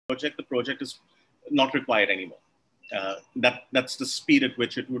the project is not required anymore. That's the speed at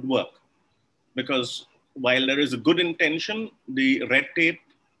which it would work. Because while there is a good intention, the red tape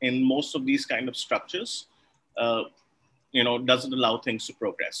in most of these kind of structures, doesn't allow things to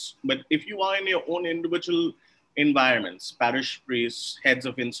progress. But if you are in your own individual environments, parish priests, heads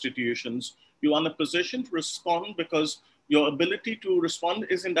of institutions, you are in a position to respond because your ability to respond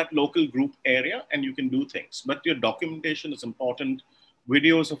is in that local group area and you can do things. But your documentation is important,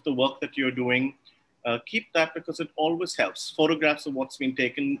 videos of the work that you're doing, keep that because it always helps. Photographs of what's been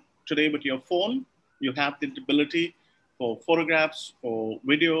taken today with your phone, you have the ability for photographs, for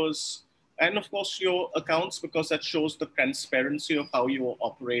videos, and of course your accounts, because that shows the transparency of how you are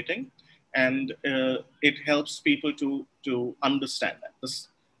operating. And it helps people to understand that.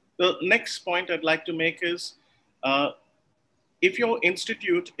 The next point I'd like to make is, if your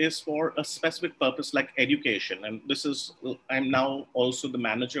institute is for a specific purpose like education, and I'm now also the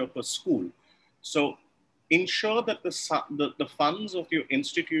manager of a school. So ensure that the funds of your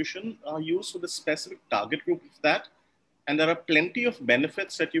institution are used for the specific target group of that. And there are plenty of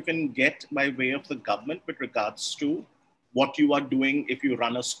benefits that you can get by way of the government with regards to what you are doing if you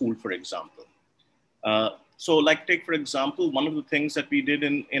run a school, for example. So like take, for example, one of the things that we did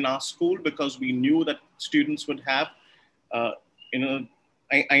in our school, because we knew that students would have,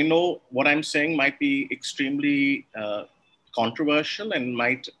 I know what I'm saying might be extremely controversial and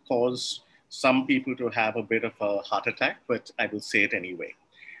might cause some people to have a bit of a heart attack, but I will say it anyway.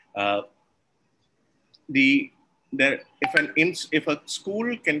 If a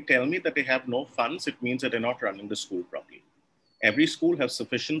school can tell me that they have no funds, it means that they're not running the school properly. Every school has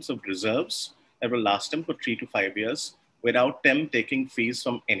sufficient of reserves that will last them for 3 to 5 years without them taking fees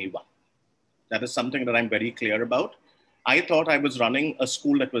from anyone. That is something that I'm very clear about. I thought I was running a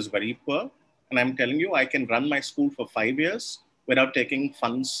school that was very poor, and I'm telling you, I can run my school for 5 years without taking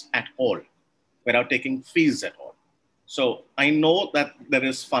funds at all, without taking fees at all. So I know that there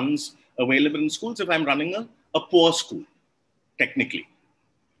is funds available in schools if I'm running a poor school, technically.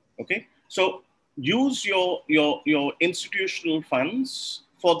 Okay, so use your institutional funds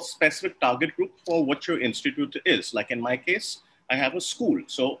for the specific target group for what your institute is. Like in my case, I have a school.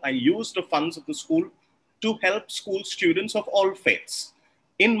 So I use the funds of the school to help school students of all faiths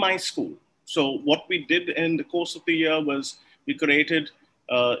in my school. So what we did in the course of the year was we created,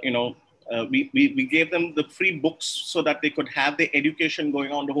 we gave them the free books so that they could have their education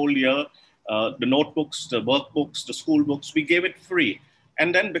going on the whole year. The notebooks, the workbooks, the school books, we gave it free.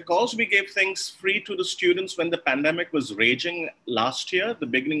 And then because we gave things free to the students when the pandemic was raging last year, the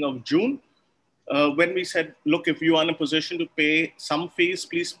beginning of June, when we said, look, if you are in a position to pay some fees,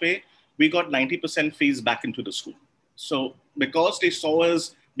 please pay, we got 90% fees back into the school. So because they saw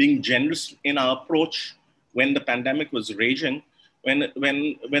us being generous in our approach when the pandemic was raging,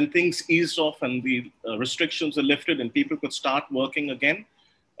 when things eased off and the restrictions were lifted and people could start working again,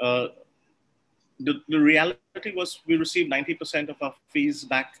 the reality was we received 90% of our fees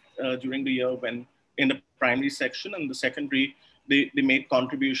back during the year when in the primary section, and the secondary, they made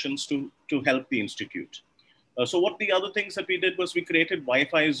contributions to help the institute. So what the other things that we did was we created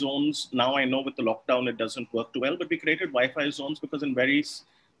Wi-Fi zones. Now I know with the lockdown, it doesn't work too well, but we created Wi-Fi zones because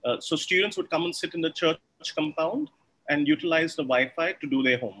so students would come and sit in the church compound and utilize the Wi-Fi to do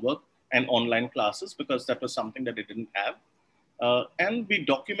their homework and online classes, because that was something that they didn't have. And we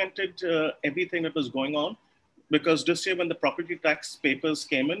documented everything that was going on, because this year when the property tax papers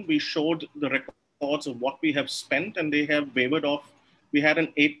came in, we showed the records of what we have spent, and they have waived off. We had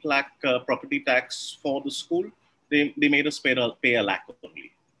an 8 lakh property tax for the school. They made us pay a lakh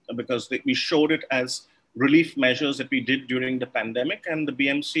only, because we showed it as relief measures that we did during the pandemic. And the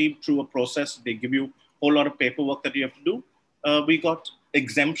BMC, through a process, they give you a whole lot of paperwork that you have to do. We got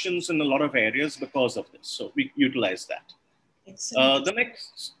exemptions in a lot of areas because of this. So we utilized that. The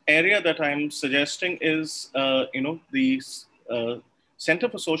next area that I'm suggesting is, the Center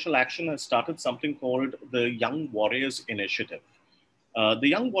for Social Action has started something called the Young Warriors Initiative. The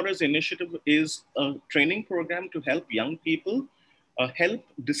Young Warriors Initiative is a training program to help young people help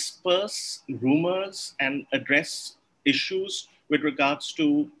disperse rumors and address issues with regards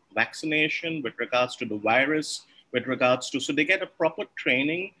to vaccination, with regards to the virus, with regards to, so they get a proper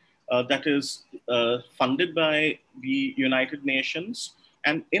training that is funded by the United Nations.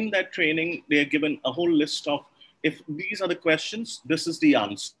 And in that training, they are given a whole list of, if these are the questions, this is the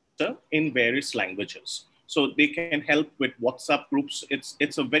answer in various languages. So they can help with WhatsApp groups.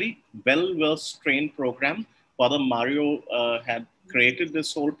 It's a very well-versed trained program. Father Mario had created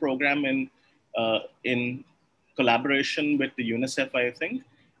this whole program in collaboration with the UNICEF, I think.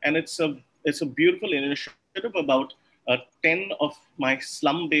 And it's a beautiful initiative about 10 of my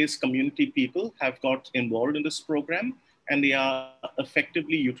slum-based community people have got involved in this program, and they are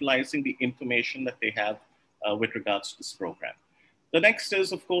effectively utilizing the information that they have with regards to this program. The next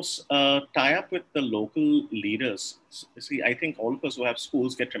is, of course, tie up with the local leaders. See, I think all of us who have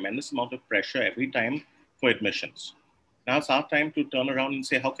schools get tremendous amount of pressure every time for admissions. Now it's our time to turn around and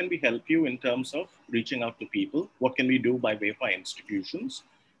say, how can we help you in terms of reaching out to people? What can we do by way of our institutions?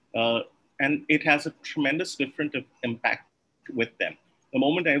 Uh, and it has a tremendous different impact with them. The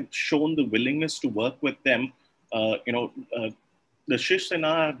moment I've shown the willingness to work with them, the Shiv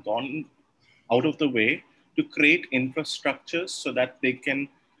have gone out of the way to create infrastructures so that they can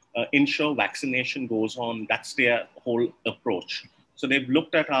ensure vaccination goes on. That's their whole approach. So they've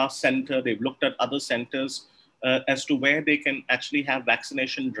looked at our center, they've looked at other centers as to where they can actually have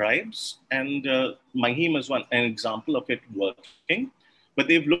vaccination drives. And Mahim is an example of it working. But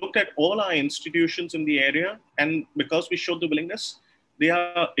they've looked at all our institutions in the area. And because we showed the willingness, they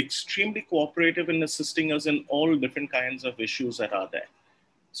are extremely cooperative in assisting us in all different kinds of issues that are there.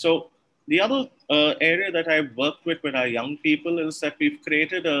 So the other area that I've worked with our young people is that we've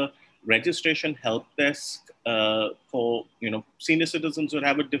created a registration help desk for senior citizens who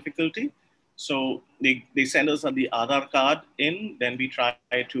have a difficulty. So they send us the Aadhaar card in, then we try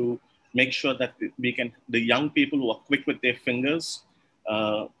to make sure that the young people who are quick with their fingers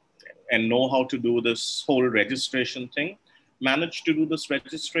uh, and know how to do this whole registration thing, manage to do this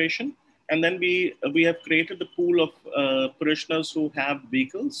registration. And then we have created a pool of parishioners who have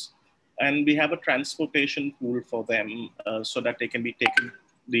vehicles, and we have a transportation pool for them so that they can be taken,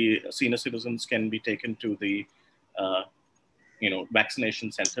 the senior citizens can be taken to the uh,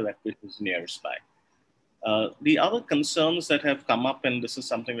 vaccination center that is nearest by. The other concerns that have come up, and this is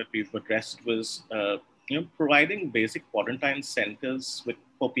something that we've addressed, was providing basic quarantine centers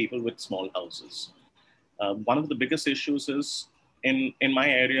for people with small houses. One of the biggest issues is in my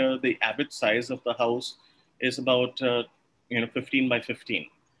area, the average size of the house is about 15 by 15,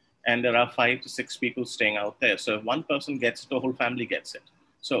 and there are 5 to 6 people staying out there. So if one person gets it, the whole family gets it.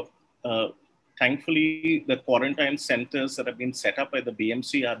 So thankfully, the quarantine centers that have been set up by the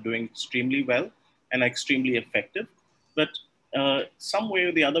BMC are doing extremely well and are extremely effective. But some way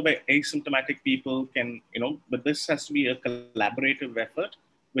or the other, by asymptomatic people can, but this has to be a collaborative effort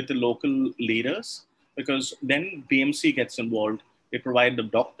with the local leaders, because then BMC gets involved. They provide the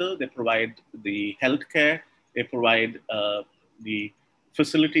doctor, they provide the healthcare, they provide the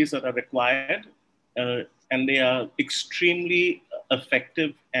facilities that are required, and they are extremely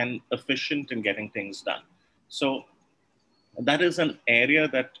effective and efficient in getting things done. So that is an area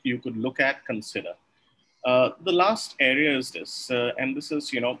that you could look at, consider. The last area is this, and this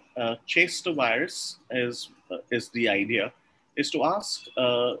is, chase the virus is the idea, is to ask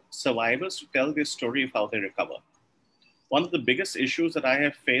survivors to tell their story of how they recover. One of the biggest issues that I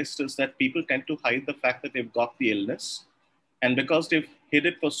have faced is that people tend to hide the fact that they've got the illness. And because they've hid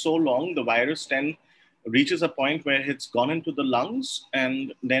it for so long, the virus then reaches a point where it's gone into the lungs,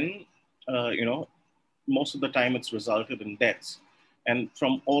 and then, most of the time it's resulted in deaths. And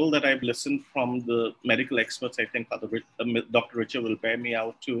from all that I've listened from the medical experts, I think Dr. Richard will bear me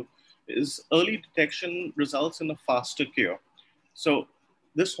out too, is early detection results in a faster cure. So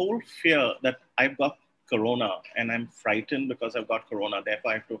this whole fear that I've got corona and I'm frightened because I've got corona,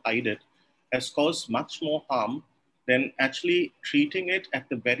 therefore I have to hide it, has caused much more harm than actually treating it at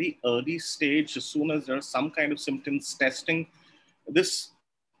the very early stage. As soon as there are some kind of symptoms, testing this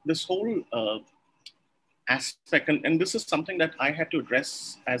whole aspect, and this is something that I had to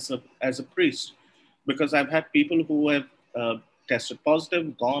address as a priest, because I've had people who have tested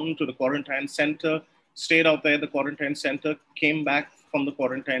positive, gone to the quarantine center, stayed out there at the quarantine center, came back from the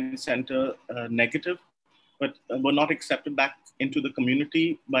quarantine center negative, but were not accepted back into the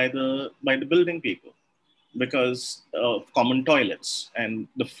community by the building people because of common toilets and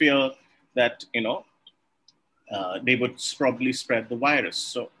the fear that they would probably spread the virus.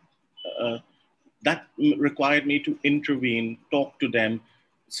 So uh, that required me to intervene, talk to them,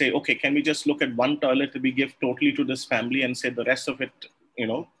 say, okay, can we just look at one toilet that we give totally to this family and say the rest of it,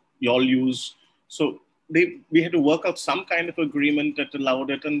 you all use. So we had to work out some kind of agreement that allowed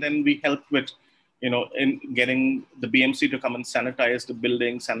it. And then we helped with, in getting the BMC to come and sanitize the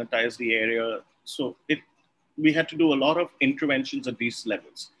building, sanitize the area. So we had to do a lot of interventions at these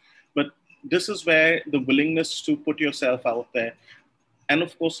levels. But this is where the willingness to put yourself out there. And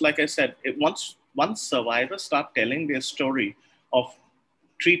of course, like I said, once survivors start telling their story of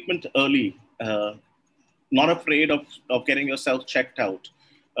treatment early, not afraid of getting yourself checked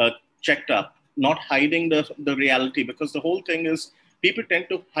up, not hiding the reality, because the whole thing is people tend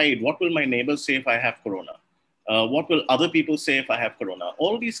to hide. What will my neighbors say if I have corona? What will other people say if I have corona?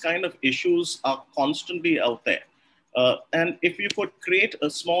 All these kind of issues are constantly out there. And if you could create a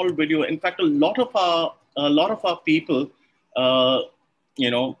small video, in fact, a lot of our people, uh,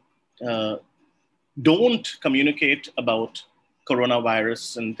 you know, uh, don't communicate about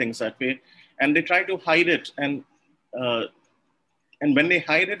coronavirus and things that way, and they try to hide it. Uh, and when they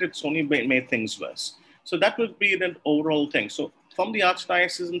hide it, it's only made things worse. So that would be the overall thing. So from the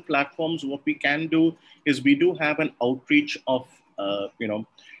archdiocesan platforms, what we can do is we do have an outreach of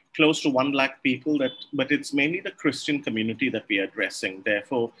close to 1 lakh people. But it's mainly the Christian community that we are addressing.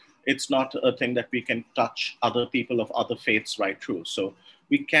 Therefore, it's not a thing that we can touch other people of other faiths right through. So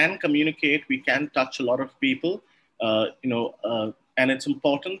we can communicate, we can touch a lot of people, and it's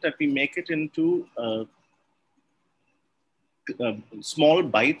important that we make it into small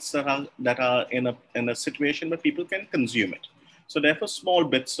bites that are in a situation where people can consume it. So therefore, small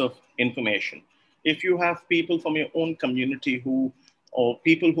bits of information. If you have people from your own community or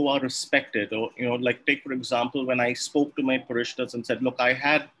people who are respected, or like take for example, when I spoke to my parishioners and said, look, I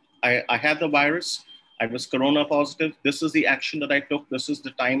had the virus, I was corona positive. This is the action that I took. This is the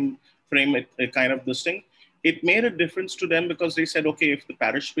time frame. It kind of this thing. It made a difference to them because they said, okay, if the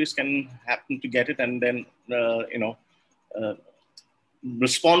parish priest can happen to get it and then uh,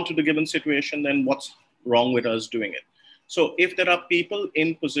 respond to the given situation, then what's wrong with us doing it? So if there are people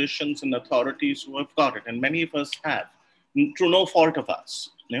in positions and authorities who have got it, and many of us have, through no fault of us,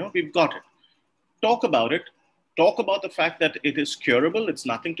 we've got it. Talk about it. Talk about the fact that it is curable. It's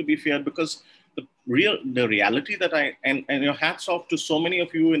nothing to be feared, because the reality that and your hats off to so many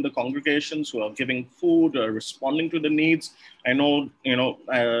of you in the congregations who are giving food or responding to the needs. I know,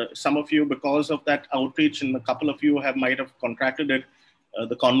 some of you, because of that outreach, and a couple of you might have contracted it.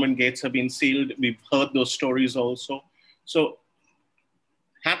 The convent gates have been sealed. We've heard those stories also. So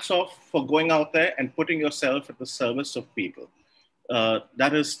hats off for going out there and putting yourself at the service of people.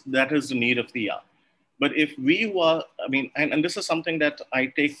 That is the need of the hour. But if we were, and this is something that I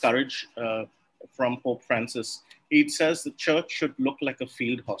take courage from Pope Francis. He says the church should look like a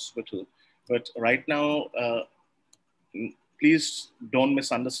field hospital. But right now, please don't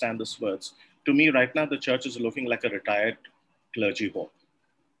misunderstand these words. To me, right now, the church is looking like a retired clergy home,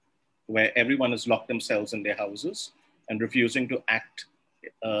 where everyone has locked themselves in their houses and refusing to act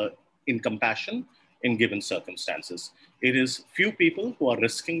in compassion in given circumstances. It is few people who are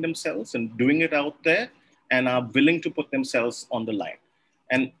risking themselves and doing it out there and are willing to put themselves on the line.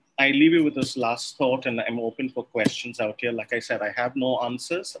 And I leave you with this last thought, and I'm open for questions out here. Like I said, I have no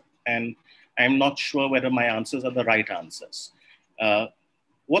answers, and I'm not sure whether my answers are the right answers.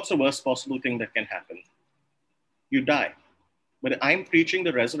 What's the worst possible thing that can happen? You die. But I'm preaching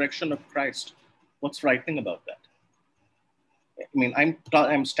the resurrection of Christ. What's frightening about that?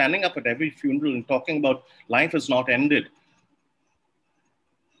 I'm standing up at every funeral and talking about life has not ended.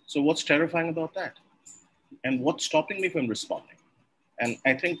 So what's terrifying about that? And what's stopping me from responding? And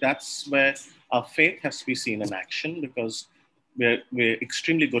I think that's where our faith has to be seen in action, because we're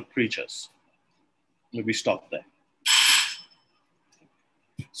extremely good preachers. Maybe stop there.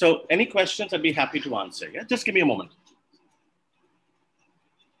 So any questions, I'd be happy to answer. Yeah, just give me a moment.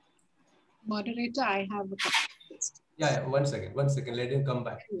 Moderator, I have a couple of questions. Yeah, 1 second. 1 second. Let him come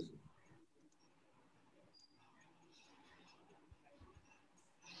back.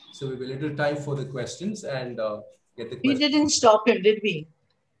 So we will little time for the questions and get the questions. We didn't stop him, did we?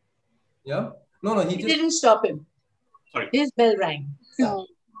 Yeah? No, he didn't stop him. Sorry. His bell rang. So,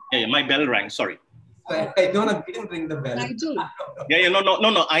 yeah, my bell rang. Sorry. No, we didn't ring the bell. Nigel. Yeah,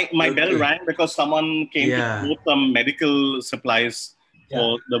 no. My bell rang because someone came to quote some medical supplies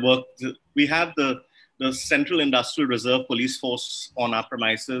for the work. We have the Central Industrial Reserve Police Force on our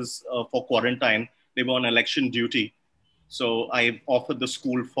premises for quarantine. They were on election duty. So I've offered the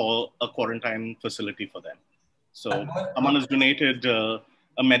school for a quarantine facility for them. So someone has donated a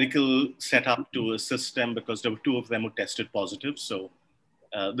medical setup to assist them, because there were 2 of them who tested positive. So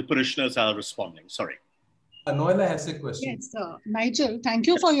the parishioners are responding. Sorry. Noila has a question. Yes, Nigel, thank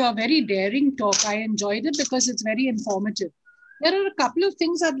you for your very daring talk. I enjoyed it because it's very informative. There are a couple of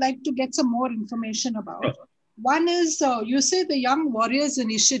things I'd like to get some more information about. Sure. One is, you say the Young Warriors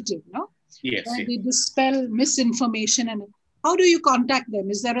Initiative, no? Yes. Where they dispel misinformation. And how do you contact them?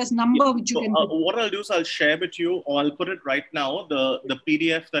 Is there a number which you can... What I'll do is I'll share with you, or I'll put it right now, the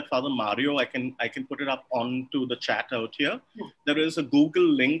PDF that Father Mario, I can put it up onto the chat out here. There is a Google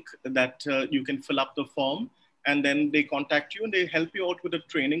link that you can fill up the form, and then they contact you and they help you out with a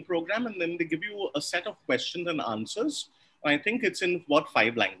training program, and then they give you a set of questions and answers. I think it's in about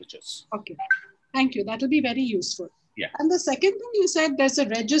 5 languages. Okay. Thank you. That will be very useful. Yeah. And the second thing you said, there's a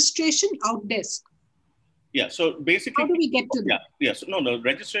registration out desk. Yeah, so basically, How do we get to yeah, that? yes, no, no,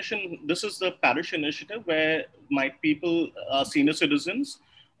 registration, this is the parish initiative where my people are senior citizens,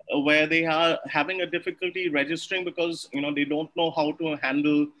 where they are having a difficulty registering because, they don't know how to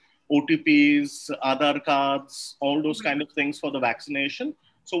handle OTPs, Aadhaar cards, all those kind of things for the vaccination.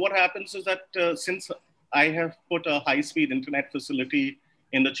 So what happens is that since I have put a high-speed internet facility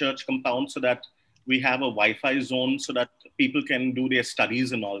in the church compound so that we have a Wi-Fi zone so that people can do their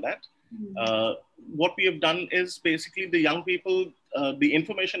studies and all that. What we have done is basically the young people, the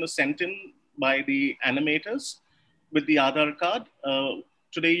information is sent in by the animators with the Aadhaar card.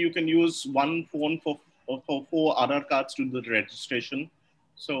 Today you can use one phone for 4 Aadhaar cards to do the registration.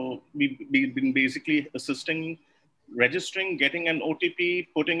 So we've been basically assisting, registering, getting an OTP,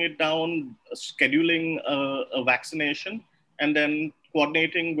 putting it down, scheduling a vaccination, and then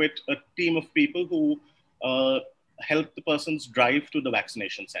coordinating with a team of people who help the person's drive to the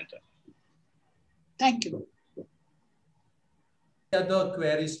vaccination center. Thank you. Any other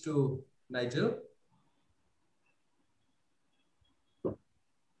queries to Nigel?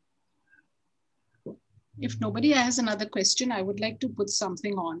 If nobody has another question, I would like to put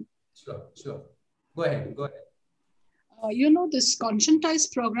something on. Sure, sure. Go ahead, go ahead. This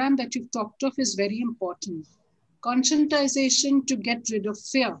conscientize program that you've talked of is very important. Conscientization to get rid of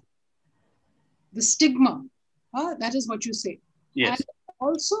fear, the stigma. That is what you say. Yes. And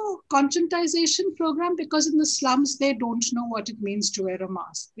also conscientization program because in the slums, they don't know what it means to wear a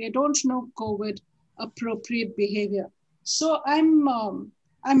mask. They don't know COVID appropriate behavior. So I'm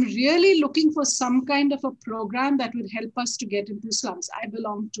really looking for some kind of a program that would help us to get into slums. I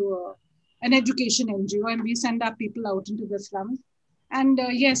belong to an education NGO and we send our people out into the slums. And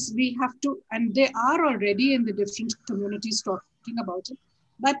yes, we have to, and they are already in the different communities talking about it.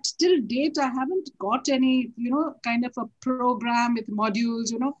 But till date, I haven't got any, kind of a program with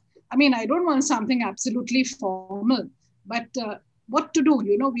modules, I mean, I don't want something absolutely formal, but what to do?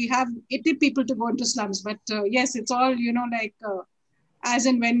 We have 80 people to go into slums, but yes, it's all, as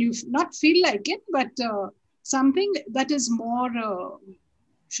and when you not feel like it, but something that is more,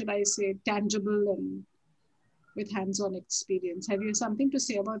 should I say, tangible and with hands-on experience. Have you something to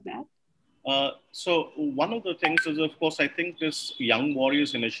say about that? So one of the things is, of course, I think this Young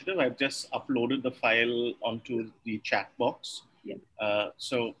Warriors initiative, I've just uploaded the file onto the chat box. Yeah.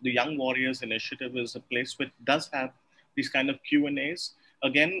 So the Young Warriors initiative is a place which does have these kind of Q&As.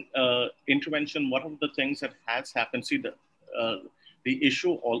 Again, intervention, one of the things that has happened, see, the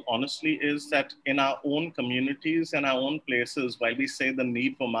issue, all honestly, is that in our own communities and our own places, while we say the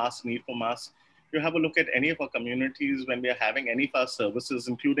need for masks, you have a look at any of our communities when we are having any of our services,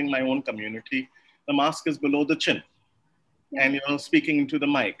 including my own community, the mask is below the chin. Yeah. And you're speaking into the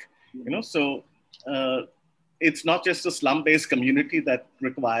mic, so it's not just a slum-based community that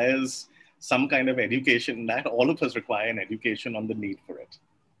requires some kind of education, that all of us require an education on the need for it.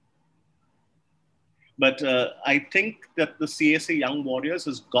 But I think that the CSA Young Warriors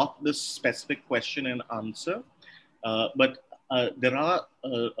has got this specific question and answer. But there are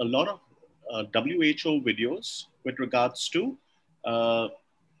a lot of WHO videos with regards to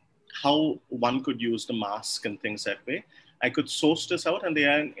how one could use the mask and things that way. I could source this out and they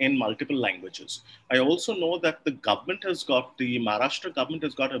are in multiple languages. I also know that the Maharashtra government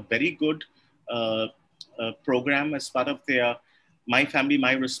has got a very good program as part of their My Family,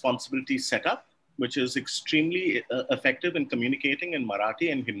 My Responsibility setup, which is extremely effective in communicating in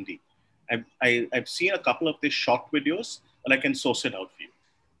Marathi and Hindi. I've seen a couple of these short videos and I can source it out for you.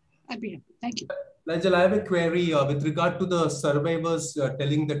 I'd be happy. Thank you. Nigel, I have a query with regard to the survivors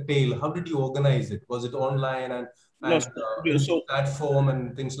telling the tale. How did you organize it? Was it online and platform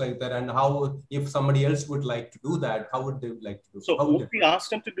and things like that? And how, if somebody else would like to do that, how would they like to do? So what we asked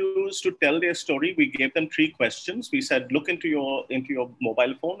them to do is to tell their story. We gave them 3 questions. We said, look into your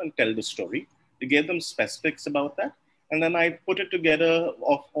mobile phone and tell the story. We gave them specifics about that. And then I put it together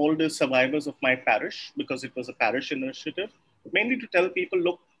of all the survivors of my parish, because it was a parish initiative, mainly to tell people,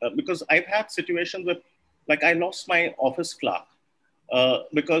 look, because I've had situations where, like, I lost my office clerk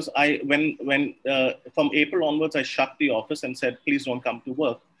because when from April onwards, I shut the office and said, please don't come to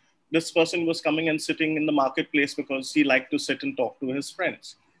work. This person was coming and sitting in the marketplace because he liked to sit and talk to his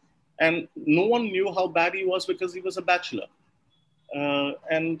friends. And no one knew how bad he was because he was a bachelor.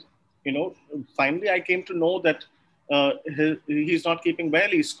 And, finally I came to know that he's not keeping well,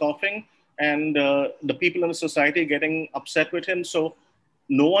 he's coughing, and the people in the society getting upset with him. So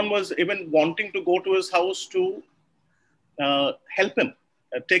no one was even wanting to go to his house to help him,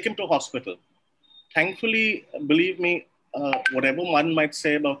 take him to hospital. Thankfully, believe me, whatever one might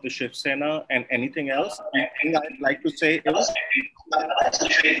say about the Shiv Sena and anything else, the thing I'd like to say is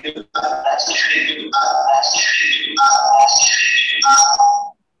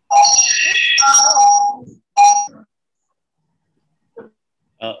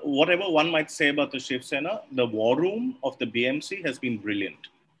whatever one might say about the Shiv Sena, the war room of the BMC has been brilliant.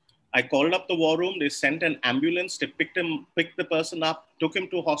 I called up the war room. They sent an ambulance. They picked the person up, took him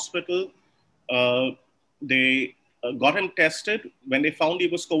to hospital. They got him tested. When they found he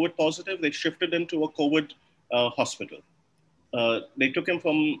was COVID positive, they shifted him to a COVID hospital. They took him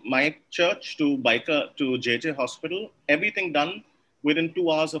from my church to JJ Hospital. Everything done within 2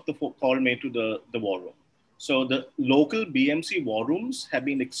 hours of the call made to the war room. So the local BMC war rooms have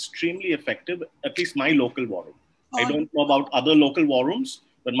been extremely effective, at least my local war room. I don't know about other local war rooms,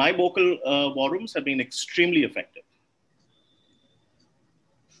 but my local war rooms have been extremely effective.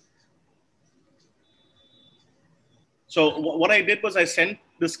 So what I did was I sent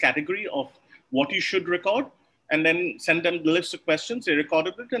this category of what you should record and then sent them the list of questions. They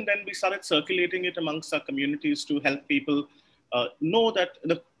recorded it, and then we started circulating it amongst our communities to help people know that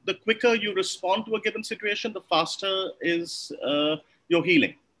the quicker you respond to a given situation, the faster is your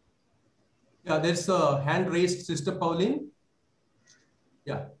healing. Yeah, there's a hand raised, Sister Pauline.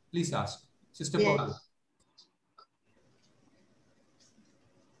 Yeah, please ask. Sister Pauline.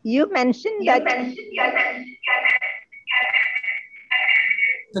 You mentioned that there's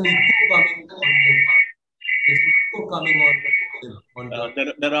an echo coming on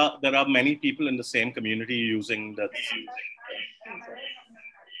there are many people in the same community using that.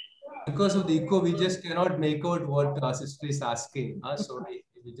 Because of the echo, we just cannot make out what Sister is asking. Sorry,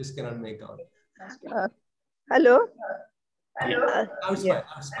 we just cannot make out. Hello? Yeah. That's fine.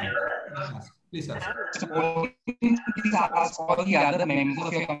 That's fine. Please ask. Ask all the other members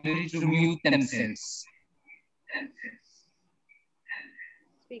of your community to mute themselves.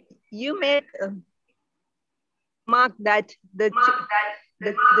 You made mark that the come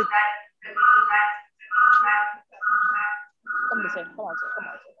this way. Come on, sir. Come on.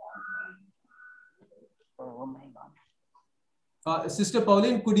 Oh my God. Sister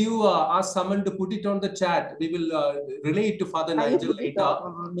Pauline, could you ask someone to put it on the chat? We will relay it to Father Nigel later.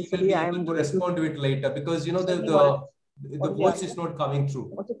 He will be able to respond to it later, because you know the voice is not coming through.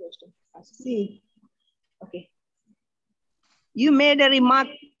 What's the question? See. Okay. You made a remark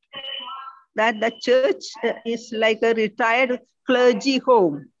that the church is like a retired clergy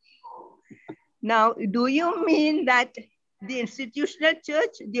home. Now, do you mean that the institutional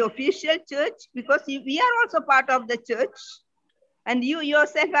church, the official church, because we are also part of the church, and you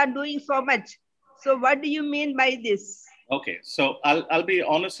yourself are doing so much. So what do you mean by this? Okay, so I'll be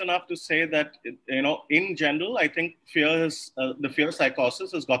honest enough to say that, you know, in general, I think the fear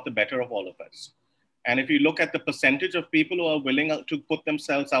psychosis has got the better of all of us. And if you look at the percentage of people who are willing to put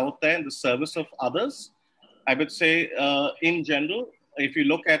themselves out there in the service of others, I would say in general, if you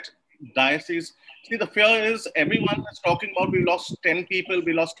look at diocese, see, the fear is everyone is talking about we lost 10 people,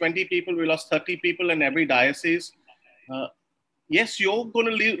 we lost 20 people, we lost 30 people in every diocese. Yes, you're going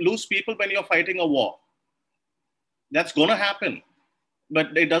to lose people when you're fighting a war. That's going to happen.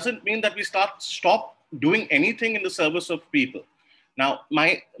 But it doesn't mean that we stop doing anything in the service of people. Now,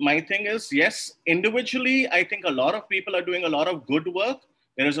 my thing is, yes, individually, I think a lot of people are doing a lot of good work.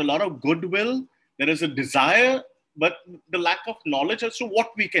 There is a lot of goodwill. There is a desire, but the lack of knowledge as to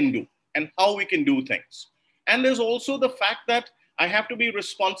what we can do and how we can do things. And there's also the fact that I have to be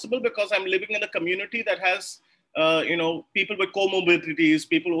responsible because I'm living in a community that has, you know, people with comorbidities,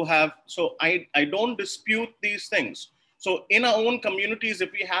 people who have, so I don't dispute these things. So in our own communities,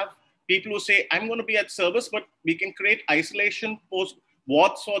 if we have people who say, I'm going to be at service, but we can create isolation post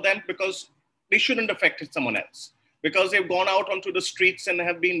wards for them because they shouldn't affect someone else. Because they've gone out onto the streets and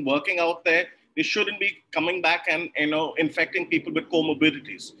have been working out there, they shouldn't be coming back and, you know, infecting people with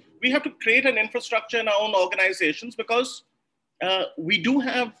comorbidities. We have to create an infrastructure in our own organizations because we do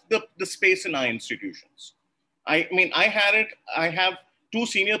have the space in our institutions. I mean, I have 2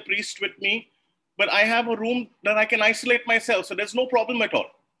 senior priests with me, but I have a room that I can isolate myself. So there's no problem at all.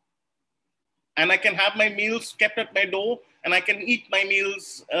 And I can have my meals kept at my door and I can eat my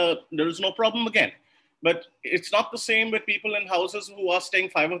meals. There is no problem again. But it's not the same with people in houses who are staying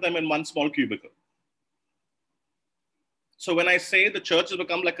 5 of them in one small cubicle. So when I say the church has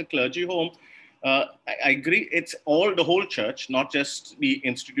become like a clergy home, I agree. It's the whole church, not just the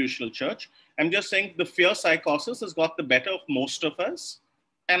institutional church. I'm just saying the fear psychosis has got the better of most of us.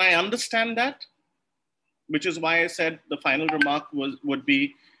 And I understand that, which is why I said the final remark would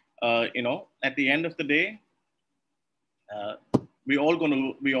be, you know, at the end of the day, we're all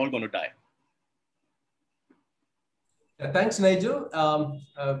going to die. Thanks, Nigel.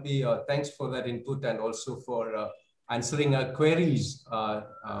 Thanks for that input and also for answering our queries.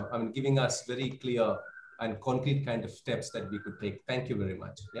 Giving us very clear and concrete kind of steps that we could take. Thank you very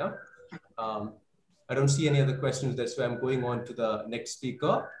much. Yeah. I don't see any other questions. That's why I'm going on to the next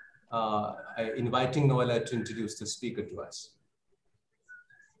speaker, inviting Noella to introduce the speaker to us.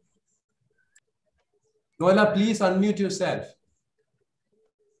 Noella, please unmute yourself.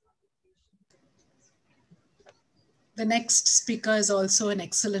 The next speaker is also an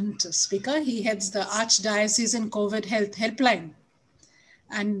excellent speaker. He heads the Archdiocesan COVID Health Helpline.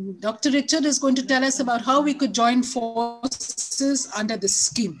 And Dr. Richard is going to tell us about how we could join forces under this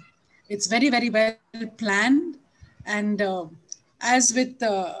scheme. It's very, very well planned. And as with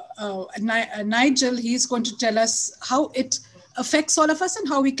Nigel, he's going to tell us how it affects all of us and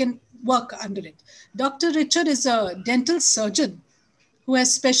how we can work under it. Dr. Richard is a dental surgeon who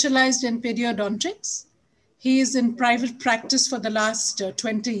has specialized in periodontics. He is in private practice for the last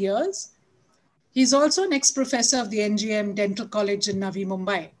 20 years. He's also an ex-professor of the NGM Dental College in Navi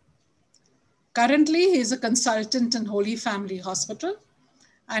Mumbai. Currently, he is a consultant in Holy Family Hospital,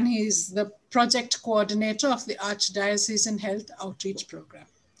 and he is the project coordinator of the Archdiocesan Health Outreach Program.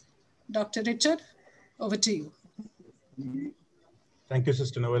 Dr. Richard, over to you. Thank you,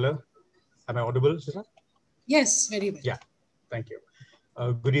 Sister Noella. Am I audible, Sister? Yes, very well. Yeah, thank you.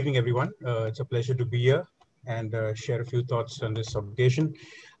 Good evening, everyone. It's a pleasure to be here and share a few thoughts on this occasion,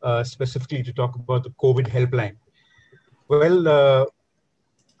 specifically to talk about the COVID helpline. Well,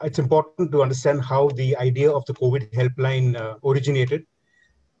 it's important to understand how the idea of the COVID helpline originated.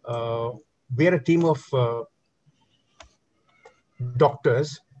 We are a team of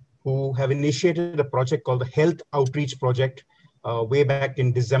doctors who have initiated a project called the Health Outreach Project way back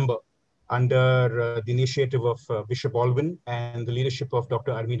in December under the initiative of Bishop Alvin and the leadership of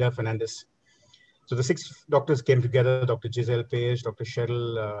Dr. Armida Fernandez. So the 6 doctors came together, Dr. Giselle Page, Dr.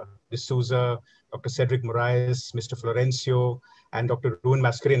 Cheryl D'Souza, Dr. Cedric Moraes, Mr. Florencio, and Dr. Ruin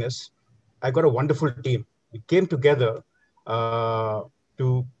Mascarenas. I got a wonderful team. We came together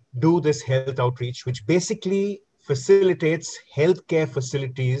to do this health outreach, which basically facilitates healthcare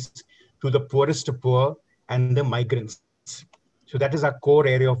facilities to the poorest of poor and the migrants. So that is our core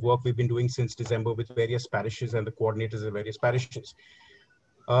area of work we've been doing since December with various parishes and the coordinators of various parishes.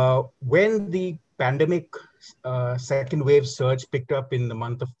 When the pandemic second wave surge picked up in the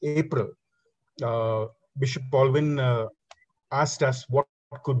month of April, Bishop Alvin asked us what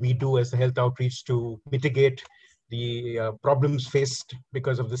could we do as a health outreach to mitigate the problems faced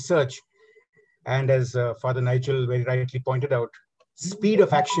because of the surge. And as Father Nigel very rightly pointed out, speed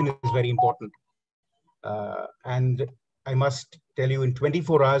of action is very important. And I must tell you, in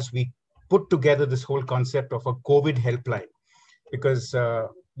 24 hours, we put together this whole concept of a COVID helpline, because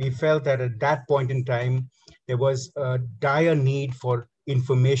we felt that at that point in time, there was a dire need for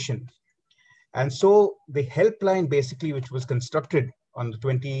information. And so the helpline, basically, which was constructed on the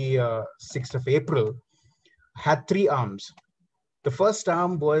 26th of April, had 3 arms. The first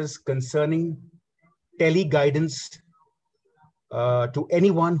arm was concerning tele-guidance to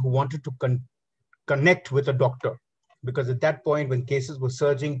anyone who wanted to connect with a doctor. Because at that point, when cases were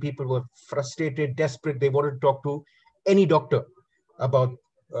surging, people were frustrated, desperate. They wanted to talk to any doctor about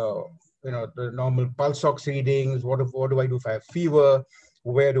the normal pulse ox readings. What do I do if I have fever?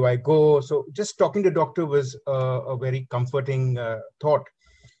 Where do I go? So just talking to doctor was a very comforting thought.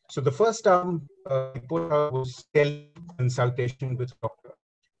 So the first arm put out was consultation with doctor.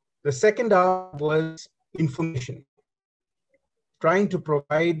 The second arm was information, trying to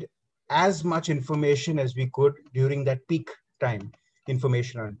provide as much information as we could during that peak time.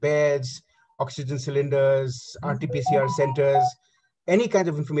 Information on beds, oxygen cylinders, RT-PCR centers, any kind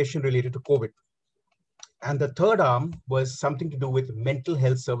of information related to COVID. And the third arm was something to do with mental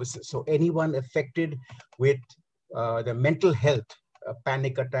health services. So anyone affected with the mental health,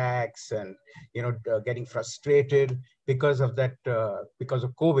 panic attacks and getting frustrated because of that, because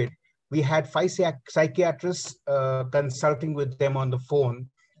of COVID, we had 5 psychiatrists consulting with them on the phone,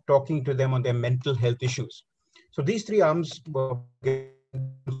 talking to them on their mental health issues. So these 3 arms were the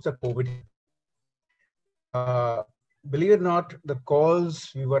COVID. Believe it or not, the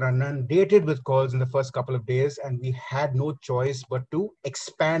calls, we were inundated with calls in the first couple of days, and we had no choice but to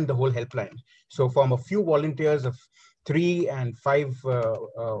expand the whole helpline. So from a few volunteers of 3 and 5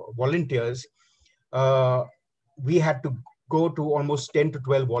 volunteers, we had to go to almost 10 to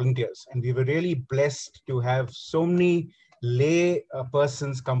 12 volunteers. And we were really blessed to have so many lay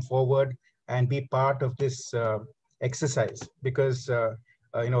persons come forward and be part of this exercise, because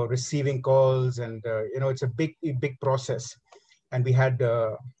receiving calls and it's a big process. and we had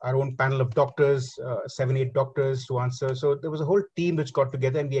our own panel of doctors, 7, 8 doctors to answer. So there was a whole team which got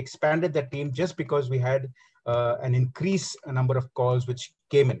together, and we expanded that team just because we had an increased number of calls which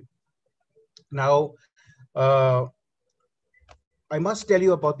came in. Now, I must tell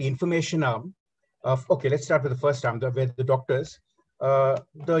you about the information arm of, okay, let's start with the first arm, where the doctors, the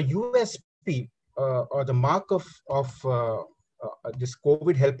USP or the mark of this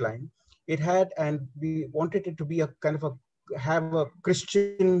COVID helpline, it had, and we wanted it to be a kind of have a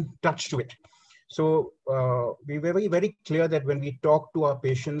Christian touch to it. So we were very, very clear that when we talk to our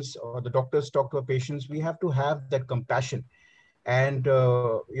patients, or the doctors talk to our patients, we have to have that compassion. And,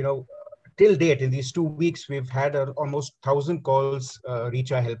 till date, in these 2 weeks, we've had almost 1,000 calls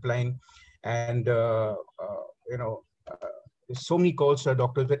reach our helpline. And, there's so many calls to our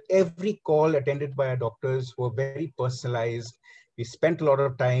doctors, but every call attended by our doctors were very personalized. We spent a lot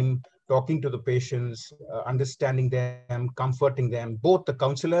of time talking to the patients, understanding them, comforting them, both the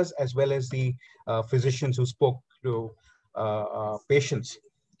counselors as well as the physicians who spoke to patients.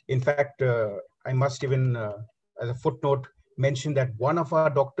 In fact, I must even, as a footnote, mention that one of our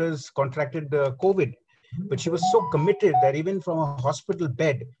doctors contracted COVID, but she was so committed that even from a hospital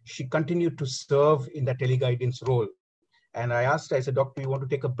bed, she continued to serve in that teleguidance role. And I asked her, I said, "Doctor, you want to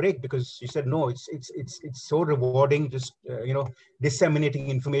take a break?" Because she said, "No, it's so rewarding, just disseminating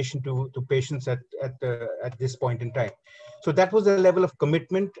information to patients at this point in time." So that was the level of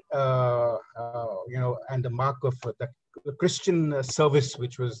commitment, and the mark of the Christian service,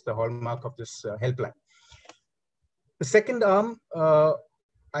 which was the hallmark of this helpline. The second arm,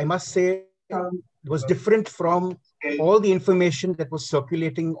 I must say, was different from all the information that was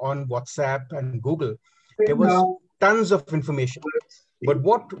circulating on WhatsApp and Google. There was tons of information. But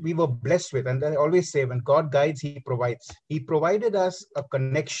what we were blessed with, and I always say, when God guides, He provides. He provided us a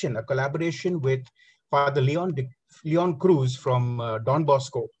connection, a collaboration with Father Leon Cruz from Don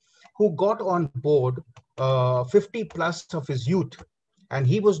Bosco, who got on board 50 plus of his youth. And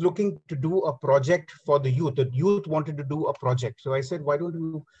he was looking to do a project for the youth. The youth wanted to do a project. So I said, why don't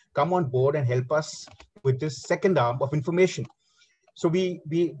you come on board and help us with this second arm of information? So we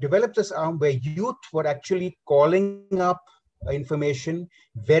developed this arm where youth were actually calling up information,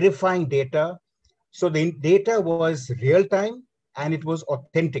 verifying data. So the data was real time and it was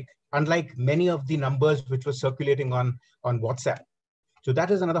authentic, unlike many of the numbers which were circulating on WhatsApp. So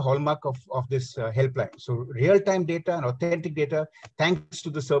that is another hallmark of this helpline. So real-time data and authentic data, thanks to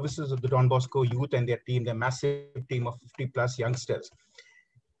the services of the Don Bosco youth and their team, their massive team of 50 plus youngsters.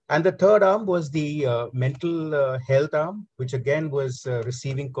 And the third arm was the mental health arm, which again was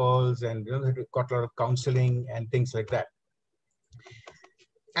receiving calls and got a lot of counseling and things like that.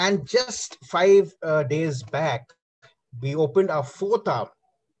 And just 5 days back, we opened our fourth arm.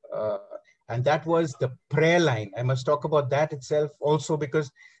 And that was the prayer line. I must talk about that itself also, because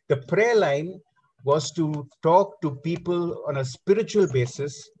the prayer line was to talk to people on a spiritual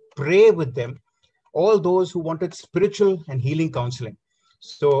basis, pray with them, all those who wanted spiritual and healing counseling.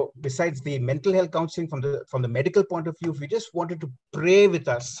 So besides the mental health counseling from the medical point of view, if you just wanted to pray with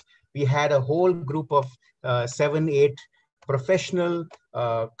us, we had a whole group of 7, 8 professional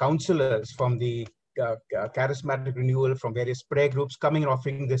counselors from the charismatic renewal, from various prayer groups coming and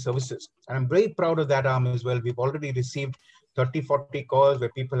offering their services. And I'm very proud of that arm as well. We've already received 30, 40 calls where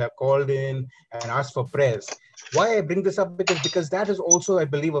people have called in and asked for prayers. Why I bring this up? Because that is also, I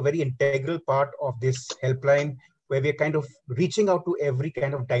believe, a very integral part of this helpline, where we're kind of reaching out to every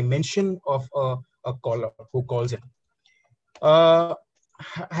kind of dimension of a caller who calls in.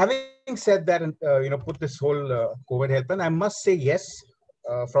 Having said that, and put this whole COVID helpline, I must say yes.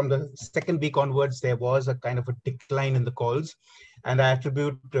 From the second week onwards, there was a kind of a decline in the calls, and I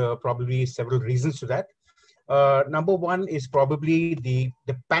attribute probably several reasons to that. Number one is probably the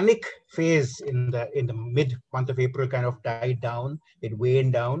panic phase in the mid month of April kind of died down. It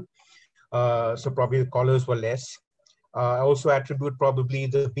waned down, so probably the callers were less. I also attribute probably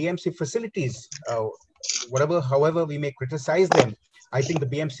the BMC facilities, however we may criticize them. I think the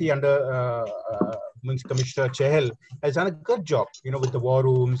BMC under Commissioner Chahal has done a good job, with the war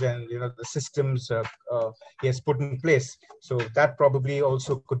rooms and the systems he has put in place. So that probably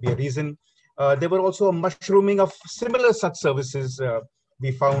also could be a reason. There were also a mushrooming of similar such services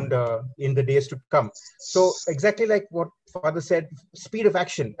we found in the days to come. So exactly like what Father said, speed of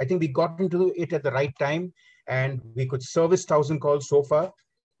action. I think we got into it at the right time, and we could service 1,000 calls so far.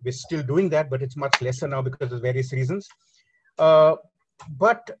 We're still doing that, but it's much lesser now because of various reasons.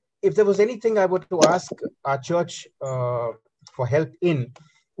 But if there was anything I were to ask our church for help in,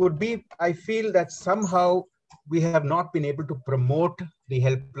 would be, I feel that somehow we have not been able to promote the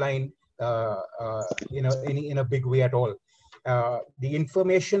helpline in a big way at all. the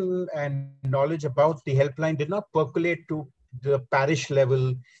information and knowledge about the helpline did not percolate to the parish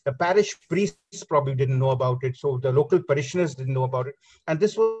level. The parish priests probably didn't know about it, so the local parishioners didn't know about it. And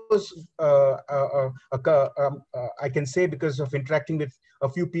this was, I can say, because of interacting with a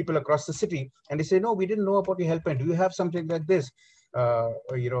few people across the city, and they say, no, we didn't know about your helpline. Do you have something like this? I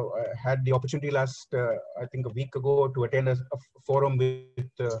had the opportunity last, I think a week ago, to attend a forum with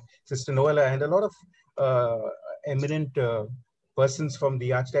Sister Noella, and a lot of eminent persons from the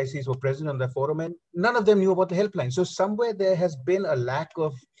Archdiocese were present on the forum, and none of them knew about the helpline. So somewhere there has been a lack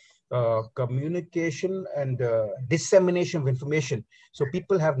of communication and dissemination of information. So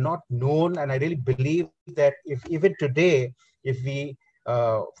people have not known, and I really believe that if even today, if we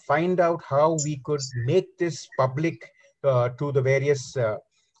find out how we could make this public to the various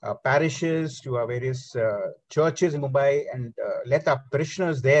parishes, to our various churches in Mumbai, and let our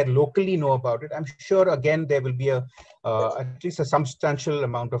parishioners there locally know about it, I'm sure again there will be a at least a substantial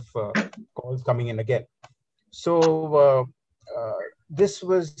amount of calls coming in again. So this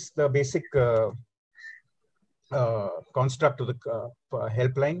was the basic construct of the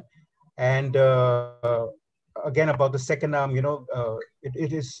helpline. And again, about the second arm,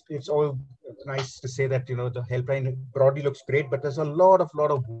 it's all nice to say that, the helpline broadly looks great, but there's a lot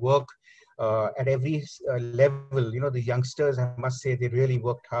of work at every level. The youngsters, I must say, they really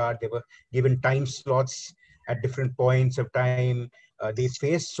worked hard. They were given time slots at different points of time. They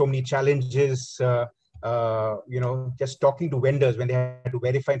faced so many challenges. Just talking to vendors when they had to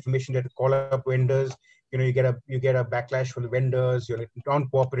verify information, they had to call up vendors. You get a backlash from the vendors. You're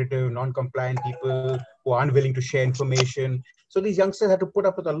non-cooperative, non-compliant people who are unwilling to share information. So these youngsters had to put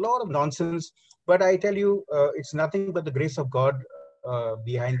up with a lot of nonsense. But I tell you, it's nothing but the grace of God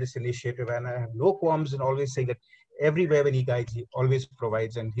behind this initiative. And I have no qualms in always saying that everywhere when he guides, he always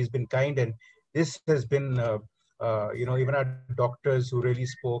provides, and he's been kind. And this has been, even our doctors who really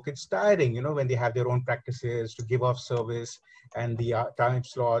spoke, it's tiring, when they have their own practices to give off service and the time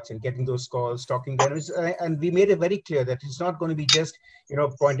slots and getting those calls, talking to them. And we made it very clear that it's not going to be just,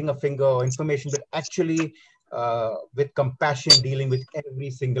 pointing a finger or information, but actually with compassion dealing with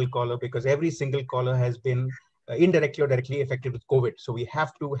every single caller, because every single caller has been indirectly or directly affected with COVID. So we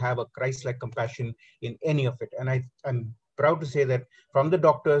have to have a Christ-like compassion in any of it. And I'm proud to say that from the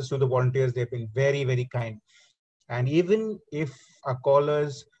doctors to the volunteers, they've been very, very kind. And even if our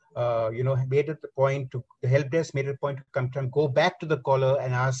callers, made it the point to, the help desk made it a point to come and go back to the caller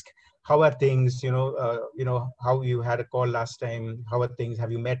and ask, how are things, how you had a call last time, how are things,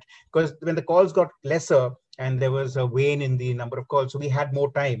 have you met? Because when the calls got lesser and there was a wane in the number of calls, so we had more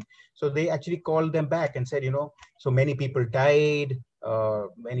time. So they actually called them back and said, so many people died,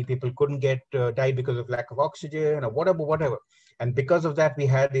 many people couldn't died because of lack of oxygen or whatever. And because of that, we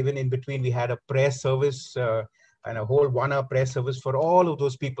had, even in between, we had a prayer service, and a whole 1-hour prayer service for all of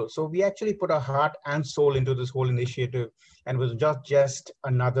those people. So we actually put our heart and soul into this whole initiative, and was just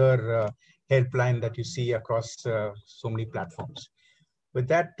another helpline that you see across so many platforms. With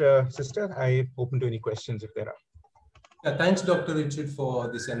that, sister, I open to any questions if there are. Yeah, thanks, Dr. Richard,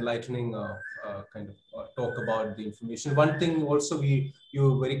 for this enlightening kind of talk about the information. One thing also you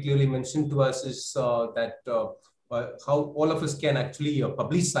very clearly mentioned to us is that how all of us can actually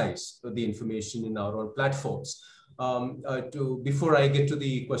publicize the information in our own platforms. Before I get to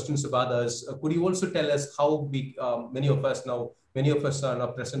the questions of others, could you also tell us how many of us are now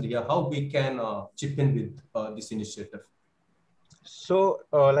present here, how we can chip in with this initiative? So,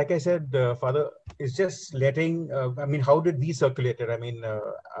 like I said, Father, it's just letting, how did we circulate it?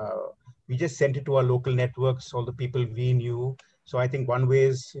 We just sent it to our local networks, all the people we knew. So I think one way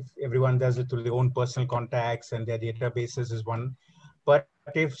is if everyone does it through their own personal contacts and their databases is one. But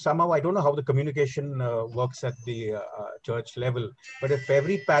if somehow, I don't know how the communication works at the church level, but if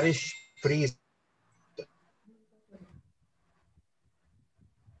every parish priest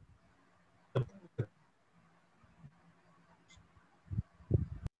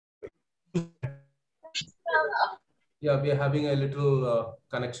Yeah, we are having a little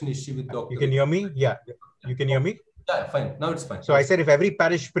connection issue with Dr. You can hear me? Yeah, you can hear me? Yeah, fine. Now it's fine. So I said, if every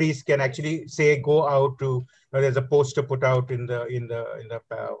parish priest can actually say, go out to, there's a poster put out in the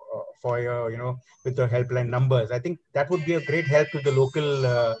foyer, with the helpline numbers. I think that would be a great help to the local,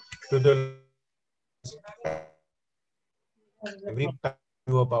 every parish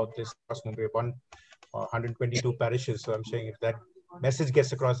knew about this across Mumbai, 122 parishes. So I'm saying if that message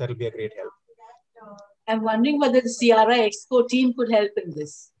gets across, that'll be a great help. I'm wondering whether the CRI Expo team could help in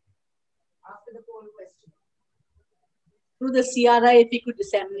this. After the poll question. Through the CRI, if we could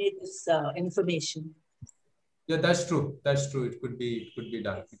disseminate this information. Yeah, that's true. That's true. It could be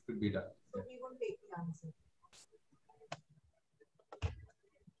done. It could be done. So we won't take the answer.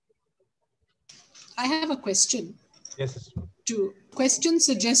 I have a question. Yes. To question,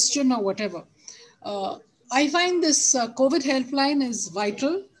 suggestion, or whatever. I find this COVID helpline is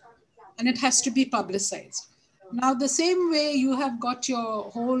vital and it has to be publicized. Now, the same way you have got your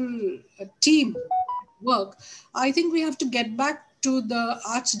whole team work, I think we have to get back to the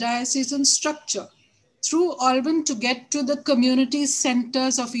archdiocesan structure through Alvin to get to the community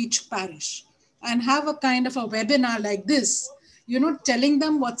centers of each parish and have a kind of a webinar like this, telling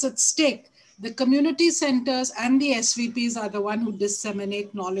them what's at stake. The community centers and the SVPs are the one who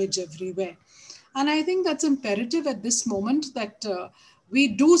disseminate knowledge everywhere. And I think that's imperative at this moment that we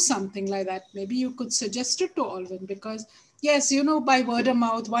do something like that. Maybe you could suggest it to Alvin, because yes, by word of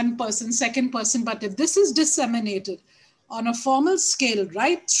mouth, one person, second person, but if this is disseminated on a formal scale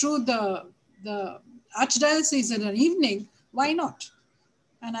right through the archdiocese in an evening, why not?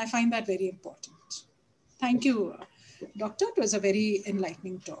 And I find that very important. Thank you, Doctor. It was a very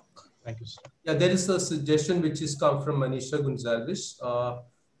enlightening talk. Thank you. Yeah, there is a suggestion which is come from Manisha Gonzalez.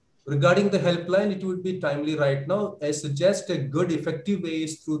 Regarding the helpline, it would be timely right now. I suggest a good effective way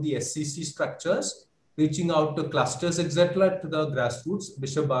is through the SCC structures, reaching out to clusters, etc., to the grassroots.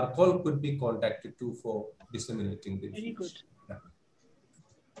 Bishop Barthol could be contacted too for disseminating the Very good. Yeah.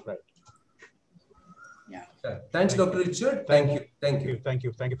 Right. Yeah. Thanks, Dr. Richard. Thank you. Thank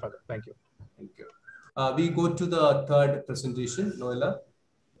you, Father. Thank you. Thank you. We go to the third presentation. Noella,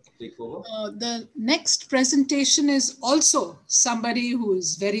 take over. The next presentation is also somebody who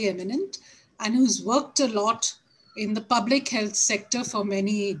is very eminent and who's worked a lot in the public health sector for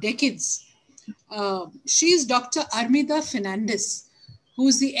many decades. She is Dr. Armida Fernandez,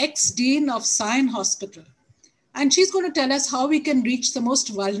 who's the ex-dean of Sion Hospital. And she's going to tell us how we can reach the most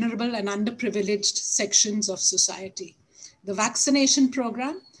vulnerable and underprivileged sections of society. The vaccination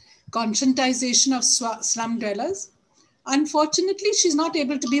program, conscientization of slum dwellers. Unfortunately, she's not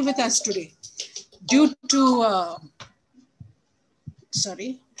able to be with us today due to,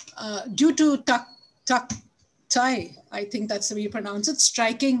 Tuk Tai, I think that's the way you pronounce it,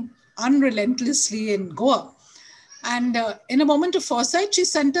 striking unrelentlessly in Goa. And in a moment of foresight, she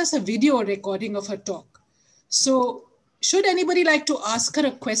sent us a video recording of her talk. So should anybody like to ask her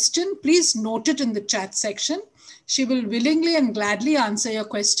a question, please note it in the chat section. She will willingly and gladly answer your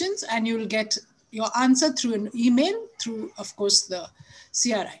questions, and you will get your answer through an email, through, of course, the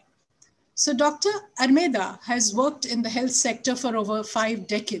CRI. So Dr. Armida has worked in the health sector for over 5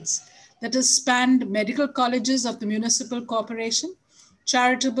 decades. That has spanned medical colleges of the municipal corporation,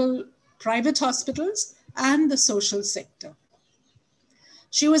 charitable private hospitals, and the social sector.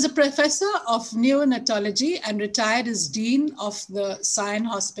 She was a professor of neonatology and retired as dean of the Sion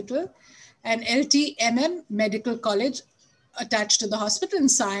Hospital and LTMM Medical College attached to the hospital in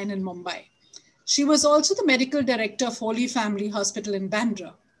Sion in Mumbai. She was also the medical director of Holy Family Hospital in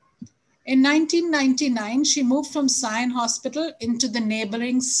Bandra. In 1999, she moved from Sion Hospital into the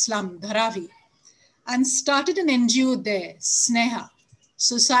neighboring slum, Dharavi, and started an NGO there, Sneha,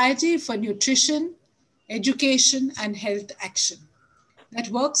 Society for Nutrition, Education and Health Action, that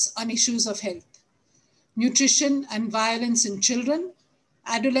works on issues of health, nutrition and violence in children,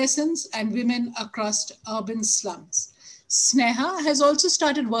 adolescents, and women across urban slums. Sneha has also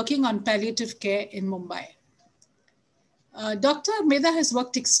started working on palliative care in Mumbai. Dr. Armida has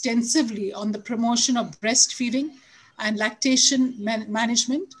worked extensively on the promotion of breastfeeding and lactation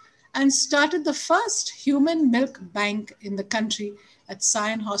management and started the first human milk bank in the country at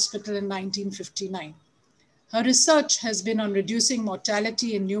Sion Hospital in 1959. Her research has been on reducing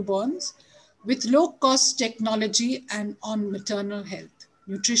mortality in newborns with low-cost technology and on maternal health,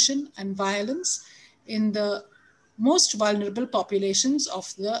 nutrition, and violence in the most vulnerable populations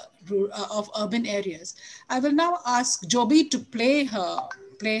of urban areas. I will now ask Joby to play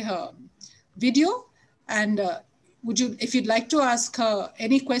her video, and if you'd like to ask her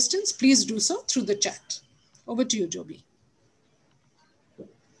any questions, please do so through the chat. Over to you, Joby.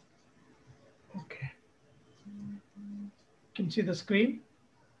 Okay. Can you see the screen?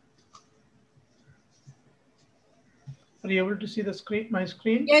 Are you able to see the screen, my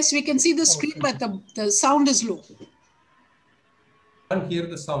screen? Yes, we can see the screen, okay, but the sound is low. I can't hear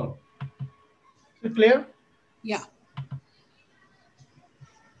the sound. Is it clear? Yeah.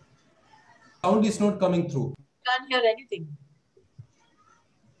 Sound is not coming through. Can't hear anything.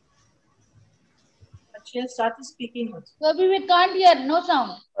 But she has started speaking. So we can't hear, no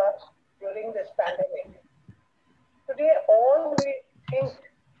sound. During this pandemic. Today, all we think,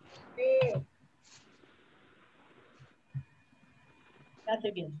 feel. That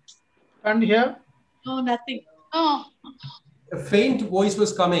again. Can't hear? No, nothing. Oh. A faint voice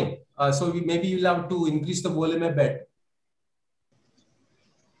was coming. So maybe you'll have to increase the volume a bit.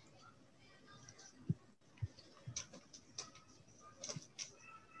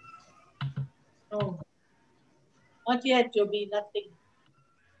 Not yet, Joby, nothing.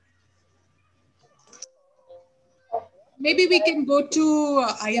 Maybe we can go to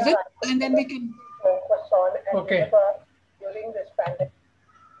Ivan and then we can. Focus on and deliver during this pandemic.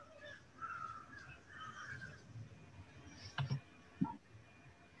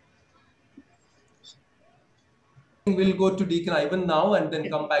 We'll go to Deacon Ivan now and then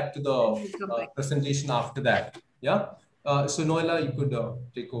come back to the presentation after that. Yeah. So Noella, you could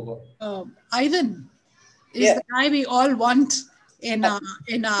take over. Ivan is the guy we all want in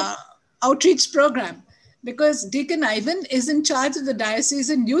our outreach program, because Deacon Ivan is in charge of the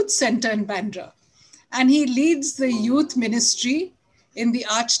Diocesan Youth Center in Bandra, and he leads the youth ministry in the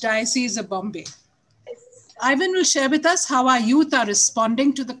Archdiocese of Bombay. Ivan will share with us how our youth are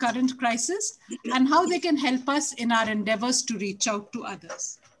responding to the current crisis and how they can help us in our endeavors to reach out to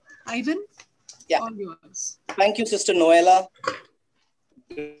others. Ivan, all yours. Thank you, Sister Noella.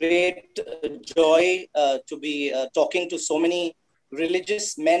 Great joy to be talking to so many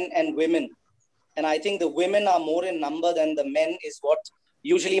religious men and women. And I think the women are more in number than the men is what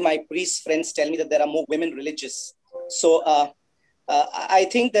usually my priest friends tell me, that there are more women religious. So I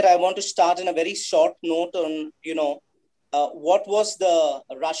think that I want to start in a very short note on, what was the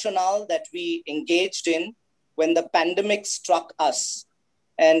rationale that we engaged in when the pandemic struck us.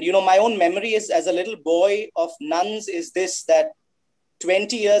 And, my own memory is as a little boy of nuns is this, that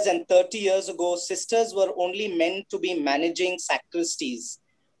 20 years and 30 years ago, sisters were only meant to be managing sacristies.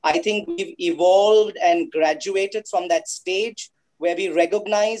 I think we've evolved and graduated from that stage where we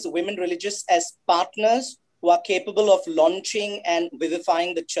recognize women religious as partners who are capable of launching and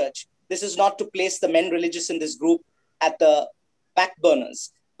vivifying the church. This is not to place the men religious in this group at the back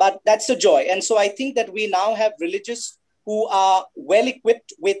burners, but that's a joy. And so I think that we now have religious who are well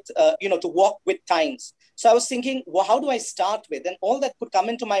equipped with, to walk with times. So I was thinking, well, how do I start with? And all that could come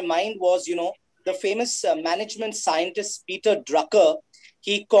into my mind was, the famous management scientist, Peter Drucker.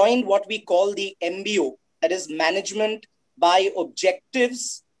 He coined what we call the MBO, that is management by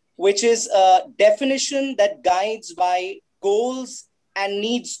objectives, which is a definition that guides by goals and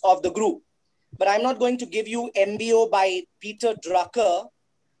needs of the group. But I'm not going to give you MBO by Peter Drucker.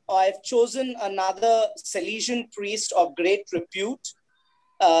 I've chosen another Salesian priest of great repute,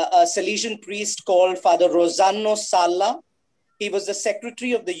 a Salesian priest called Father Rossano Sala. He was the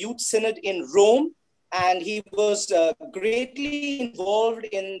secretary of the Youth Synod in Rome, and he was greatly involved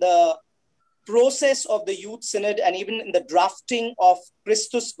in the process of the Youth Synod and even in the drafting of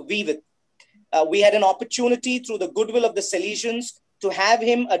Christus Vivit. We had an opportunity through the goodwill of the Salesians to have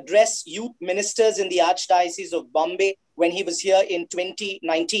him address youth ministers in the Archdiocese of Bombay when he was here in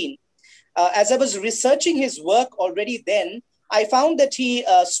 2019. As I was researching his work already then, I found that he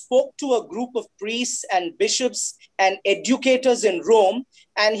spoke to a group of priests and bishops and educators in Rome,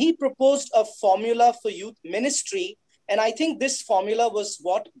 and he proposed a formula for youth ministry. And I think this formula was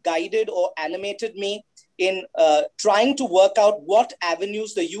what guided or animated me in trying to work out what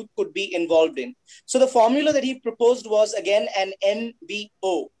avenues the youth could be involved in. So the formula that he proposed was, again, an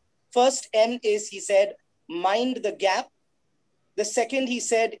MBO. First M is, he said, mind the gap. The second, he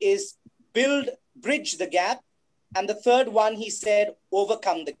said, is bridge the gap. And the third one, he said,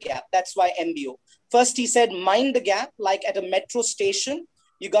 overcome the gap. That's why MBO. First, he said, mind the gap, like at a metro station.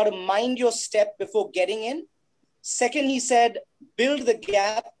 You got to mind your step before getting in. Second, he said, build the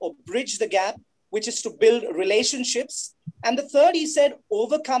gap or bridge the gap, which is to build relationships. And the third, he said,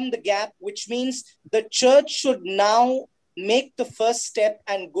 overcome the gap, which means the church should now make the first step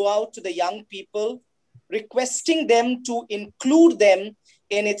and go out to the young people, requesting them to include them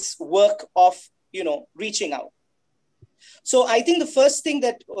in its work of, reaching out. So I think the first thing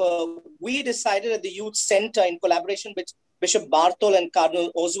that we decided at the Youth Center in collaboration with Bishop Bartol and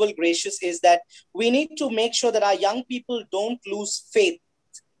Cardinal Oswald Gracious is that we need to make sure that our young people don't lose faith.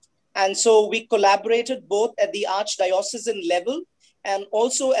 And so we collaborated both at the Archdiocesan level and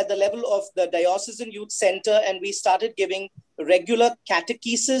also at the level of the Diocesan Youth Center. And we started giving regular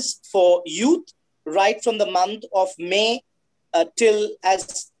catechesis for youth right from the month of May till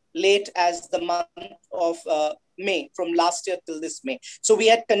as late as the month of May, from last year till this May. So we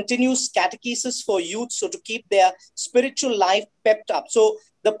had continuous catechesis for youth, so to keep their spiritual life pepped up. So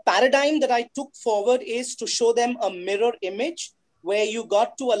the paradigm that I took forward is to show them a mirror image where you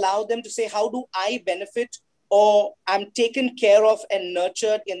got to allow them to say, how do I benefit or I'm taken care of and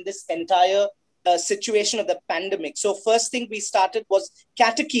nurtured in this entire situation of the pandemic. So first thing we started was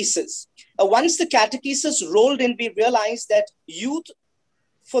catechesis. Once the catechesis rolled in, we realized that youth,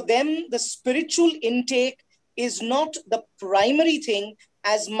 for them, the spiritual intake is not the primary thing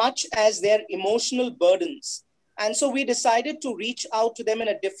as much as their emotional burdens. And so we decided to reach out to them in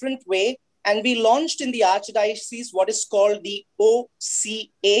a different way And we launched in the Archdiocese what is called the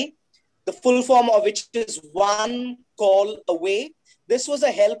OCA, the full form of which is One Call Away. This was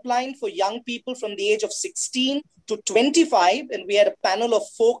a helpline for young people from the age of 16 to 25. And we had a panel of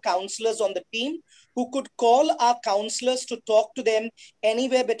 4 counselors on the team who could call our counselors to talk to them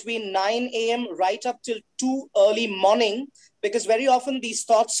anywhere between 9 a.m. right up till 2 early morning, because very often these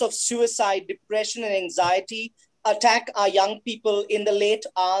thoughts of suicide, depression, and anxiety attack our young people in the late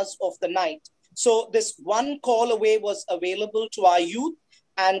hours of the night. So this One Call Away was available to our youth.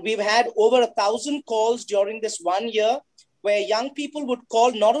 And we've had over 1,000 calls during this 1 year, where young people would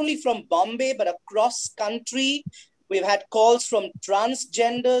call not only from Bombay, but across country. We've had calls from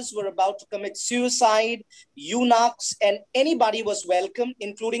transgenders who were about to commit suicide, eunuchs, and anybody was welcome,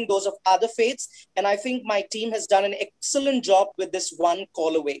 including those of other faiths. And I think my team has done an excellent job with this One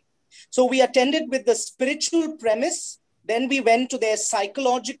Call Away. So we attended with the spiritual premise. Then we went to their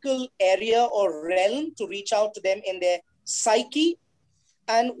psychological area or realm to reach out to them in their psyche.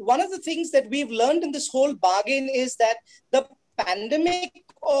 And one of the things that we've learned in this whole bargain is that the pandemic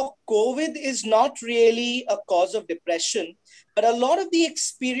or COVID is not really a cause of depression, but a lot of the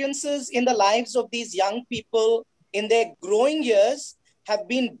experiences in the lives of these young people in their growing years have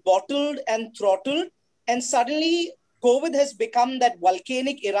been bottled and throttled. And suddenly COVID has become that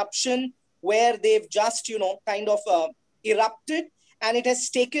volcanic eruption where they've just, kind of erupted, and it has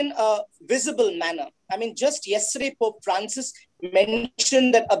taken a visible manner. I mean, just yesterday, Pope Francis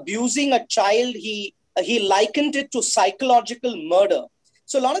mentioned that abusing a child, he likened it to psychological murder.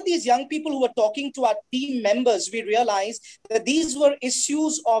 So a lot of these young people who were talking to our team members, we realized that these were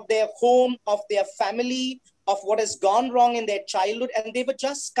issues of their home, of their family, of what has gone wrong in their childhood, and they were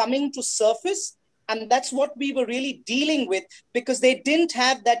just coming to surface. And that's what we were really dealing with, because they didn't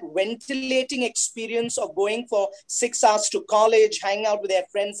have that ventilating experience of going for 6 hours to college, hanging out with their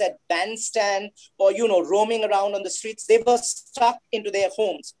friends at bandstand, or, roaming around on the streets. They were stuck into their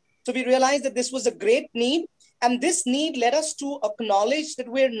homes. So we realized that this was a great need. And this need led us to acknowledge that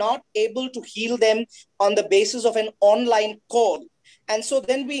we're not able to heal them on the basis of an online call. And so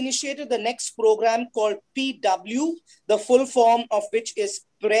then we initiated the next program called PW, the full form of which is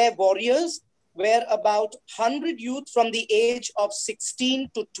Prayer Warriors, where about 100 youth from the age of 16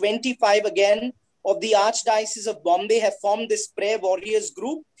 to 25 again of the Archdiocese of Bombay have formed this Prayer Warriors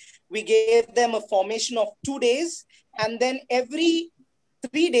group. We gave them a formation of 2 days, and then every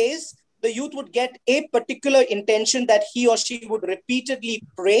 3 days, the youth would get a particular intention that he or she would repeatedly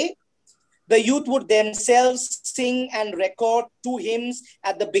pray. The youth would themselves sing and record 2 hymns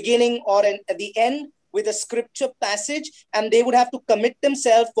at the beginning or at the end with a scripture passage, and they would have to commit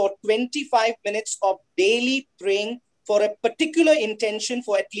themselves for 25 minutes of daily praying for a particular intention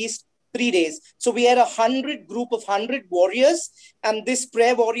for at least 3 days. So we had 100 group of 100 warriors, and this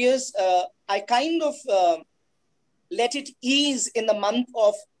Prayer Warriors, I kind of let it ease in the month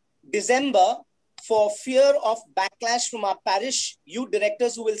of December for fear of backlash from our parish youth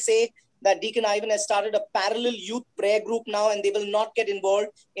directors who will say that Deacon Ivan has started a parallel youth prayer group now and they will not get involved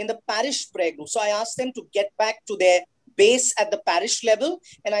in the parish prayer group. So I asked them to get back to their base at the parish level.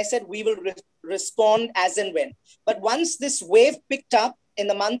 And I said, we will respond as and when. But once this wave picked up in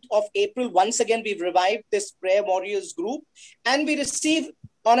the month of April, once again, we've revived this Prayer Warriors group, and we received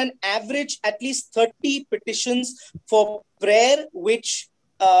on an average at least 30 petitions for prayer, which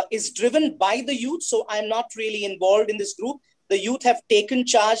is driven by the youth. So I'm not really involved in this group. The youth have taken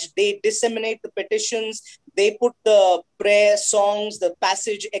charge. They disseminate the petitions. They put the prayer songs, the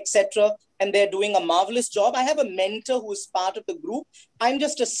passage, etc. And they're doing a marvelous job. I have a mentor who is part of the group. I'm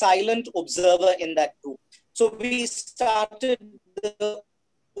just a silent observer in that group. So we started the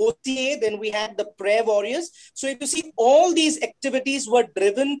OCA, then we had the Prayer Warriors. So if you see, all these activities were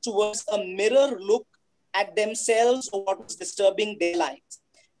driven towards a mirror look at themselves or what was disturbing their lives.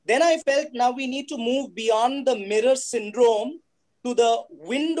 Then I felt now we need to move beyond the mirror syndrome to the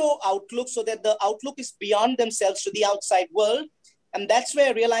window outlook, so that the outlook is beyond themselves to the outside world. And that's where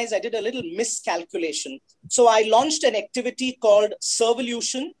I realized I did a little miscalculation. So I launched an activity called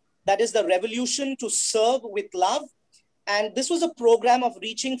Servolution, that is the revolution to serve with love. And this was a program of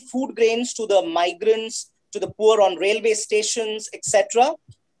reaching food grains to the migrants, to the poor on railway stations, etc.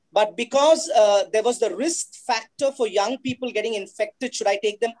 But because there was the risk factor for young people getting infected, should I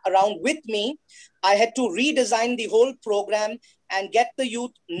take them around with me, I had to redesign the whole program and get the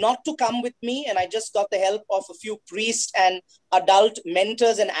youth not to come with me. And I just got the help of a few priests and adult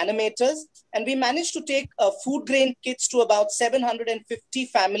mentors and animators. And we managed to take food grain kits to about 750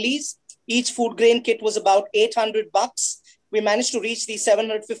 families. Each food grain kit was about $800. We managed to reach these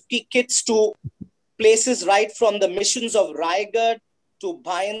 750 kits to places right from the missions of Raigad to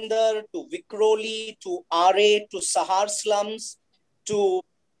Bhayandar, to Vikhroli, to RA, to Sahar slums, to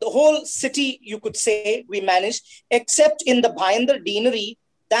the whole city, you could say, we managed, except in the Bhayandar deanery.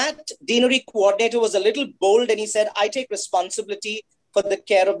 That deanery coordinator was a little bold and he said, I take responsibility for the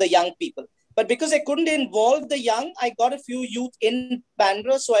care of the young people. But because I couldn't involve the young, I got a few youth in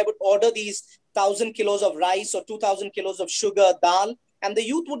Bandra. So I would order these 1,000 kilos of rice or 2,000 kilos of sugar, dal, and the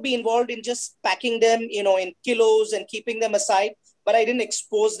youth would be involved in just packing them, in kilos and keeping them aside. But I didn't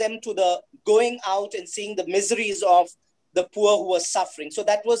expose them to the going out and seeing the miseries of the poor who were suffering. So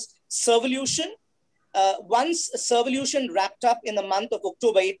that was Servolution. Once Servolution wrapped up in the month of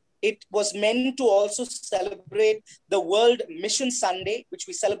October, it was meant to also celebrate the World Mission Sunday, which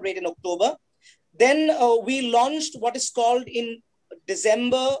we celebrate in October. Then we launched what is called in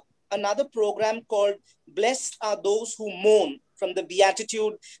December, another program called Blessed Are Those Who Mourn, from the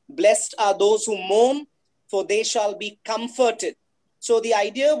Beatitude, Blessed are those who mourn, for they shall be comforted. So the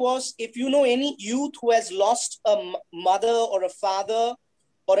idea was, if you know any youth who has lost a mother or a father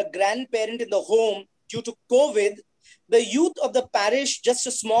or a grandparent in the home due to COVID, the youth of the parish, just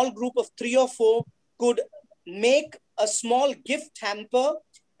a small group of 3 or 4, could make a small gift hamper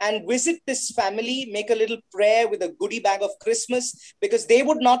and visit this family, make a little prayer with a goodie bag of Christmas, because they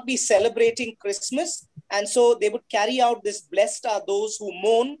would not be celebrating Christmas. And so they would carry out this blessed are those who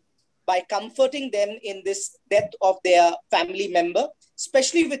mourn by comforting them in this death of their family member,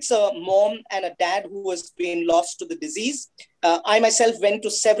 especially if it's a mom and a dad who has been lost to the disease. I myself went to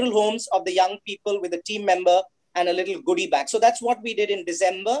several homes of the young people with a team member and a little goodie bag. So that's what we did in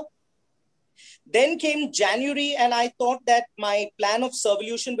December. Then came January, and I thought that my plan of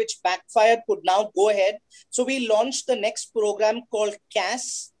Servolution, which backfired, could now go ahead. So we launched the next program called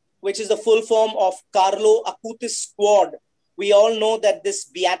CAS, which is the full form of Carlo Acutis Squad. We all know that this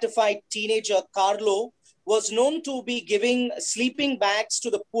beatified teenager, Carlo, was known to be giving sleeping bags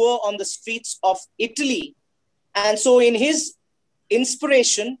to the poor on the streets of Italy. And so in his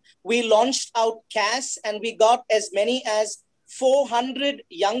inspiration, we launched out CAS, and we got as many as 400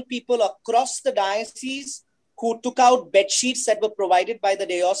 young people across the diocese who took out bed sheets that were provided by the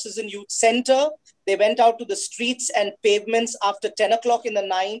Diocesan Youth Center. They went out to the streets and pavements after 10 o'clock in the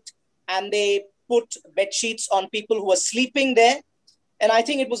night, and they put bed sheets on people who were sleeping there. And I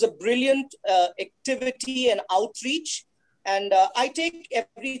think it was a brilliant activity and outreach. And I take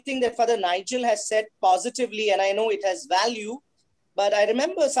everything that Father Nigel has said positively, and I know it has value. But I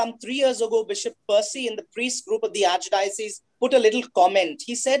remember some 3 years ago, Bishop Percy in the priest group of the Archdiocese put a little comment.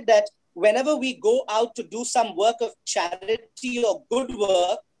 He said that whenever we go out to do some work of charity or good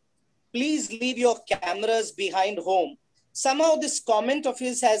work, please leave your cameras behind home. Somehow this comment of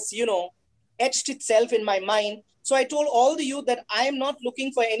his has, etched itself in my mind. So I told all the youth that I am not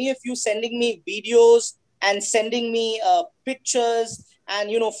looking for any of you sending me videos and sending me pictures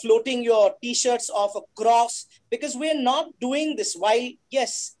and, floating your t-shirts of a cross, because we're not doing this. While,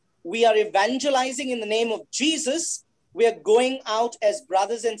 yes, we are evangelizing in the name of Jesus, we are going out as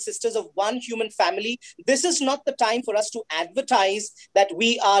brothers and sisters of one human family. This is not the time for us to advertise that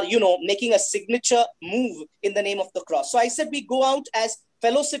we are, making a signature move in the name of the cross. So I said, we go out as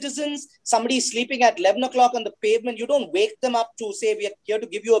fellow citizens. Somebody is sleeping at 11 o'clock on the pavement. You don't wake them up to say, we are here to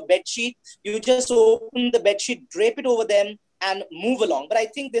give you a bed sheet. You just open the bed sheet, drape it over them, and move along. But I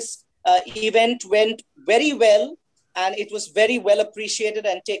think this event went very well, and it was very well appreciated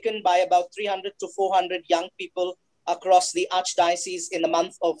and taken by about 300 to 400 young people across the Archdiocese in the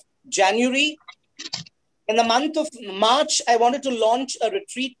month of January. In the month of March, I wanted to launch a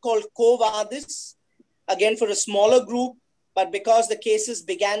retreat called Quo Vadis, again for a smaller group, but because the cases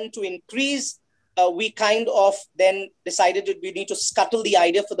began to increase, we kind of then decided that we need to scuttle the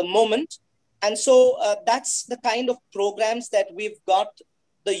idea for the moment. And so that's the kind of programs that we've got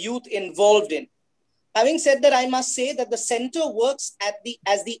the youth involved in. Having said that, I must say that the center works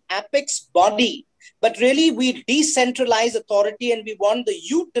as the apex body, but really we decentralize authority, and we want the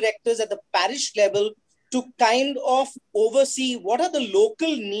youth directors at the parish level to kind of oversee what are the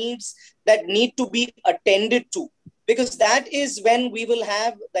local needs that need to be attended to. Because that is when we will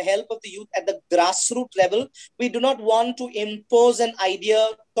have the help of the youth at the grassroots level. We do not want to impose an idea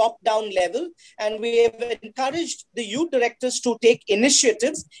top-down level. And we have encouraged the youth directors to take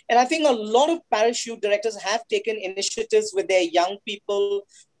initiatives. And I think a lot of parish youth directors have taken initiatives with their young people,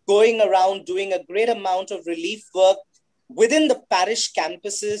 going around doing a great amount of relief work within the parish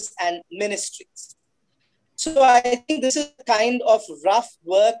campuses and ministries. So I think this is the kind of rough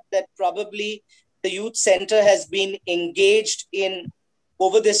work that probably the youth center has been engaged in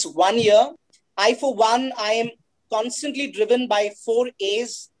over this 1 year. I, for one, I am constantly driven by 4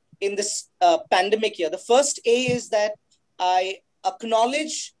 A's in this pandemic year. The first A is that I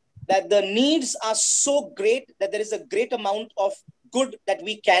acknowledge that the needs are so great that there is a great amount of good that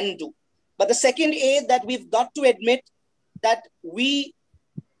we can do. But the second A, that we've got to admit that we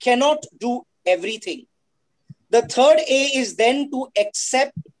cannot do everything. The third A is then to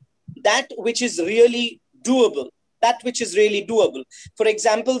accept that which is really doable, For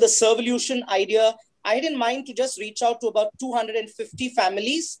example, the Servolution idea, I had in mind to just reach out to about 250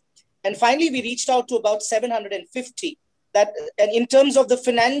 families. And finally, we reached out to about 750. And in terms of the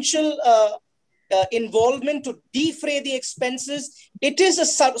financial involvement to defray the expenses, it is a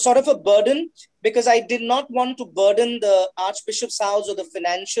sort of a burden, because I did not want to burden the Archbishop's house or the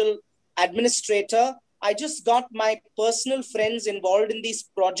financial administrator. I just got my personal friends involved in these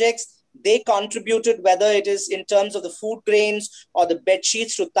projects. They contributed, whether it is in terms of the food grains or the bed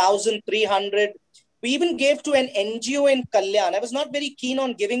sheets, to 1,300. We even gave to an NGO in Kalyan. I was not very keen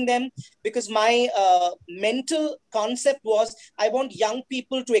on giving them, because my mental concept was I want young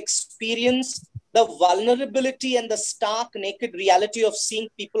people to experience the vulnerability and the stark naked reality of seeing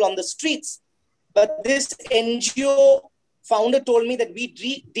people on the streets. But this NGO founder told me that we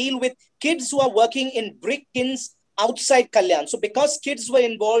deal with kids who are working in brick kilns outside Kalyan. So because kids were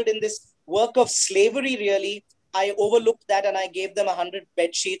involved in this work of slavery, really, I overlooked that and I gave them 100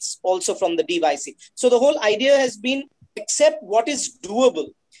 bed sheets also from the DYC. So the whole idea has been accept what is doable.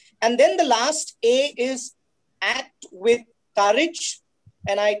 And then the last A is act with courage.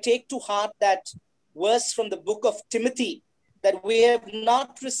 And I take to heart that verse from the book of Timothy, that we have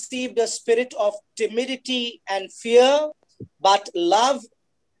not received a spirit of timidity and fear, but love,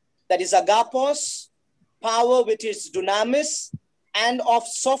 that is agapos, power which is dunamis, and of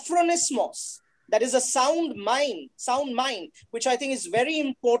sophronismos, that is a sound mind, which I think is very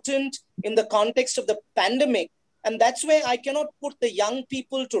important in the context of the pandemic. And that's where I cannot put the young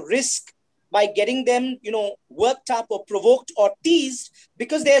people to risk by getting them, worked up or provoked or teased,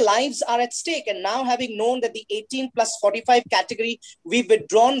 because their lives are at stake. And now, having known that the 18 plus 45 category, we've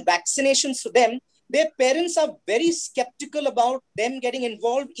withdrawn vaccinations for them, their parents are very skeptical about them getting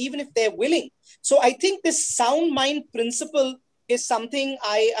involved, even if they're willing. So I think this sound mind principle is something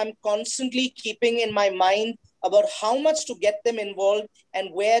I am constantly keeping in my mind about how much to get them involved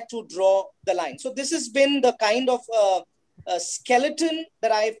and where to draw the line. So this has been the kind of a skeleton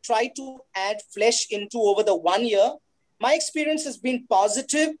that I've tried to add flesh into over the 1 year. My experience has been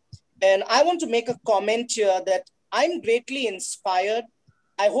positive, and I want to make a comment here that I'm greatly inspired.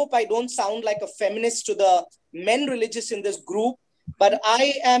 I hope I don't sound like a feminist to the men religious in this group, but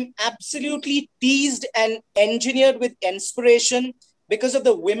I am absolutely teased and engineered with inspiration because of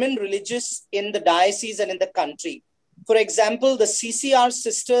the women religious in the diocese and in the country. For example, the CCR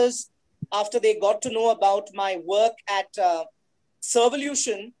sisters, after they got to know about my work at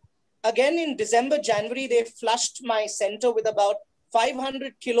Servolution, again in December, January, they flushed my center with about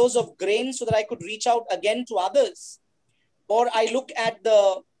 500 kilos of grain so that I could reach out again to others. Or I look at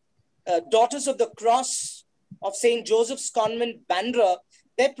the Daughters of the Cross of St. Joseph's Convent, Bandra.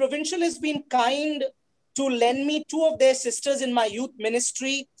 Their provincial has been kind to lend me 2 of their sisters in my youth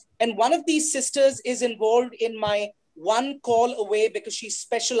ministry. And one of these sisters is involved in my One Call Away because she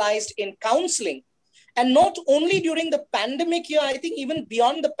specialized in counseling. And not only during the pandemic year, I think even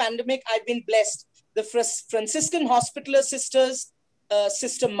beyond the pandemic, I've been blessed. The Franciscan Hospitaller sisters,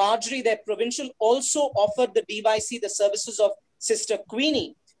 Sister Marjorie, their provincial, also offered the DYC the services of Sister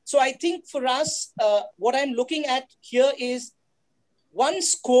Queenie. So I think for us, what I'm looking at here is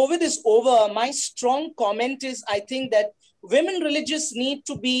once COVID is over, my strong comment is I think that women religious need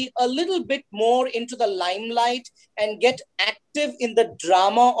to be a little bit more into the limelight and get active in the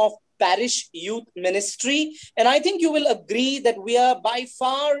drama of parish youth ministry. And I think you will agree that we are by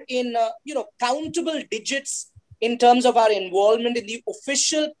far in, countable digits in terms of our involvement in the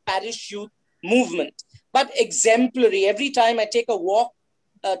official parish youth movement, but exemplary. Every time I take a walk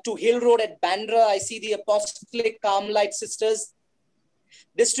to Hill Road at Bandra, I see the Apostolic Carmelite sisters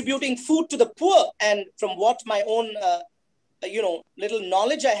distributing food to the poor. And from what my own, little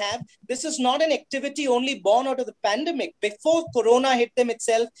knowledge I have, this is not an activity only born out of the pandemic. Before Corona hit them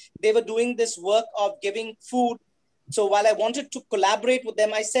itself, they were doing this work of giving food. So while I wanted to collaborate with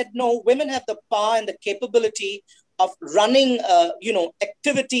them, I said, no, women have the power and the capability of running,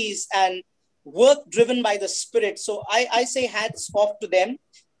 activities and work driven by the Spirit. So I say hats off to them.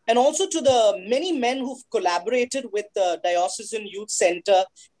 And also to the many men who've collaborated with the Diocesan Youth Center,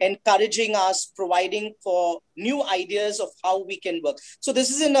 encouraging us, providing for new ideas of how we can work. So this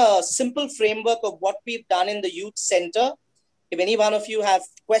is in a simple framework of what we've done in the Youth Center. If any one of you have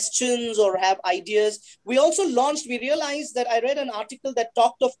questions or have ideas, we also launched, we realized that I read an article that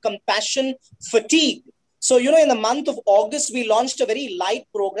talked of compassion fatigue. So, you know, in the month of August, we launched a very light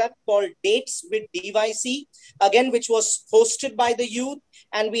program called Dates with DYC, again, which was hosted by the youth.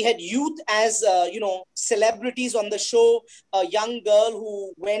 And we had youth as, you know, celebrities on the show. A young girl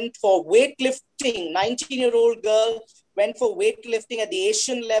who went for weightlifting, 19-year-old girl, went for weightlifting at the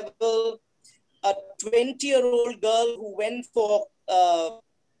Asian level. A 20-year-old girl who went for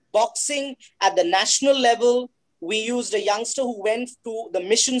boxing at the national level. We used a youngster who went to the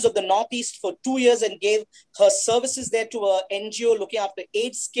missions of the Northeast for 2 years and gave her services there to an NGO looking after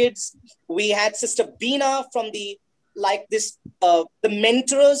AIDS kids. We had Sister Beena from the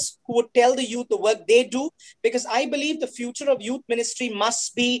mentors who would tell the youth the work they do, because I believe the future of youth ministry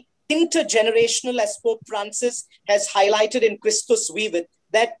must be intergenerational, as Pope Francis has highlighted in Christus Vivit,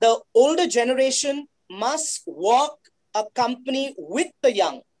 that the older generation must walk a company with the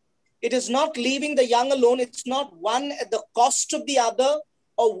young. It is not leaving the young alone. It's not one at the cost of the other,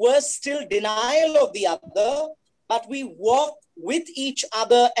 or worse still, denial of the other, but we walk with each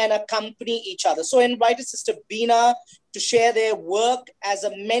other and accompany each other. So I invited Sister Beena to share their work as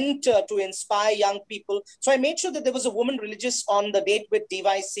a mentor to inspire young people. So I made sure that there was a woman religious on the Date with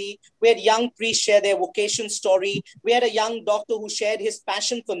DYC. We had young priests share their vocation story. We had a young doctor who shared his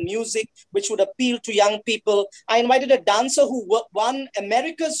passion for music, which would appeal to young people. I invited a dancer who won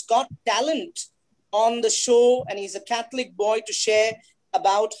America's Got Talent on the show, and he's a Catholic boy, to share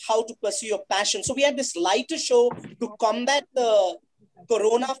about how to pursue your passion. So we had this lighter show to combat the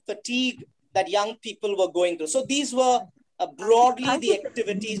corona fatigue that young people were going through. So these were broadly the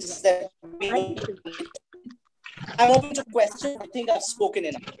activities that we were. I'm open to questions. I think I've spoken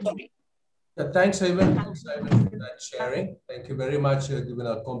enough. Sorry. Thanks, Ivan. Thanks, Ivan, for that sharing. Thank you very much. Given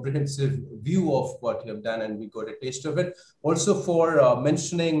a comprehensive view of what you have done, and we got a taste of it. Also for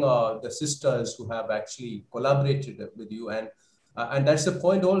mentioning the sisters who have actually collaborated with you, and that's the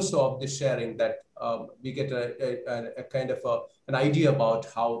point also of this sharing, that we get a kind of an idea about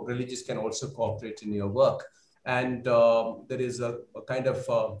how religious can also cooperate in your work. And there is a kind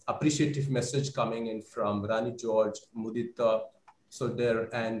of appreciative message coming in from Rani George, Mudita Soder,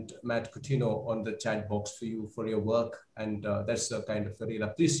 and Matt Coutinho on the chat box for you for your work. And that's a kind of a real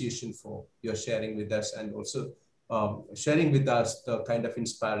appreciation for your sharing with us, and also sharing with us the kind of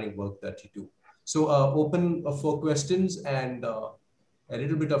inspiring work that you do. So open for questions and a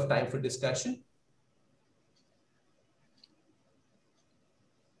little bit of time for discussion.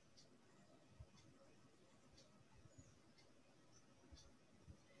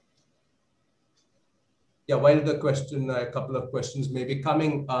 Yeah, while the question, a couple of questions may be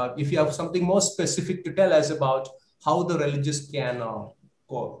coming, if you have something more specific to tell us about how the religious can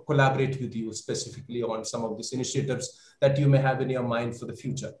collaborate with you specifically on some of these initiatives that you may have in your mind for the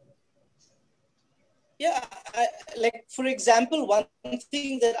future. Yeah, like for example, one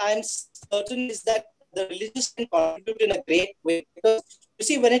thing that I'm certain is that the religious can contribute in a great way, because you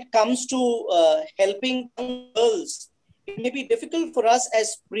see, when it comes to helping girls, it may be difficult for us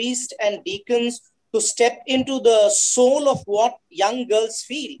as priests and deacons to step into the soul of what young girls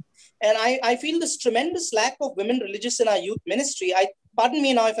feel. And I feel this tremendous lack of women religious in our youth ministry. Pardon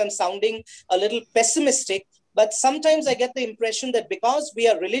me now if I'm sounding a little pessimistic, but sometimes I get the impression that because we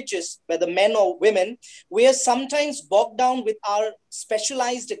are religious, whether men or women, we are sometimes bogged down with our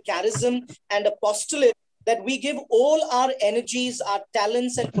specialized charism and apostolate, that we give all our energies, our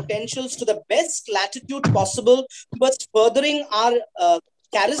talents and potentials to the best latitude possible towards furthering our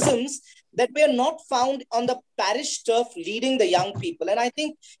charisms, that we are not found on the parish turf leading the young people. And I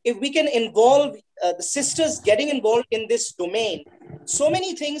think if we can involve the sisters getting involved in this domain, so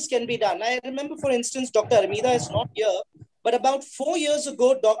many things can be done. I remember, for instance, Dr. Armida is not here, but about 4 years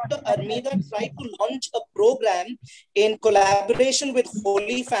ago, Dr. Armida tried to launch a program in collaboration with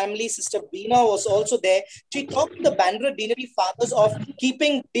Holy Family. Sister Beena was also there. She talked to the Bandra Deanery fathers of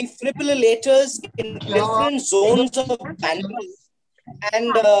keeping defibrillators in different zones of Bandra,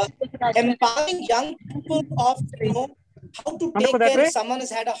 and empowering young people of, you know, how to take care if someone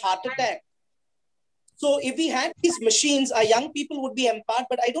has had a heart attack. So if we had these machines, our young people would be empowered,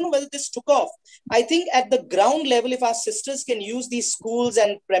 but I don't know whether this took off. I think at the ground level, if our sisters can use these schools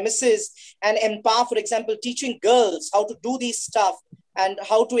and premises and empower, for example, teaching girls how to do these stuff and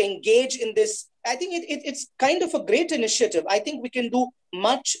how to engage in this, I think it's kind of a great initiative. I think we can do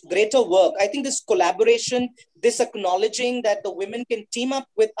much greater work. I think this collaboration, this acknowledging that the women can team up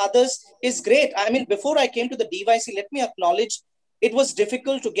with others is great. I mean, before I came to the DYC, let me acknowledge it was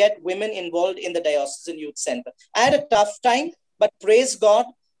difficult to get women involved in the Diocesan Youth Center. I had a tough time, but praise God,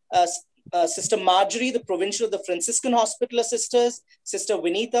 Sister Marjorie, the provincial of the Franciscan Hospitaller Sisters, Sister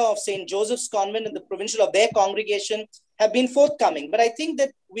Vinita of St. Joseph's Convent and the provincial of their congregation have been forthcoming. But I think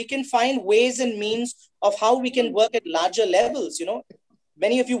that we can find ways and means of how we can work at larger levels. You know,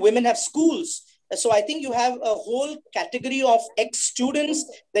 many of you women have schools. So I think you have a whole category of ex-students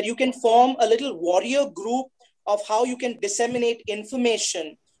that you can form a little warrior group of how you can disseminate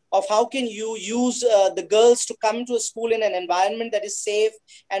information, of how can you use the girls to come to a school in an environment that is safe.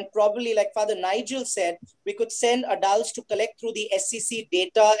 And probably, like Father Nigel said, we could send adults to collect through the SCC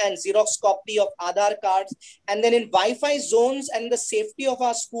data and Xerox copy of Aadhaar cards. And then in Wi-Fi zones and the safety of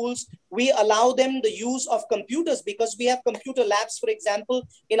our schools, we allow them the use of computers, because we have computer labs, for example,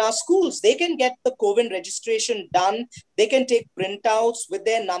 in our schools. They can get the COVID registration done. They can take printouts with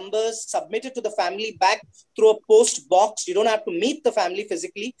their numbers, submitted to the family back through a post box. You don't have to meet the family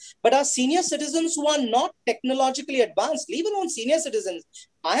physically. But our senior citizens who are not technologically advanced, leave alone senior citizens,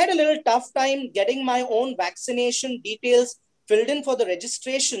 I had a little tough time getting my own vaccination details filled in for the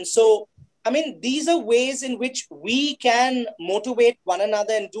registration. So, I mean, these are ways in which we can motivate one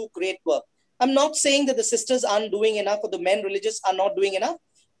another and do great work. I'm not saying that the sisters aren't doing enough or the men religious are not doing enough,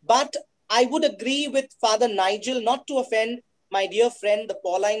 but I would agree with Father Nigel, not to offend my dear friend, the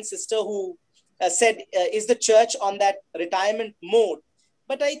Pauline sister who said, is the church on that retirement mode?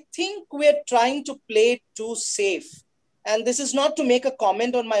 But I think we're trying to play it too safe. And this is not to make a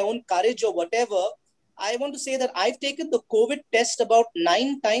comment on my own courage or whatever. I want to say that I've taken the COVID test about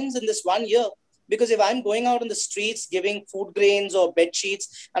 9 times in this 1 year. Because if I'm going out in the streets, giving food grains or bed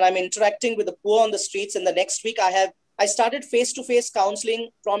sheets, and I'm interacting with the poor on the streets, and the next week I started face-to-face counseling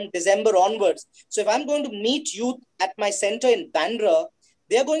from December onwards. So if I'm going to meet youth at my center in Bandra,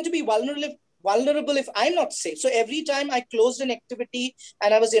 they're going to be vulnerable if I'm not safe. So every time I closed an activity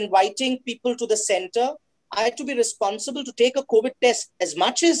and I was inviting people to the center, I had to be responsible to take a COVID test. As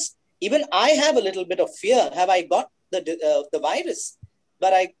much as even I have a little bit of fear, have I got the virus?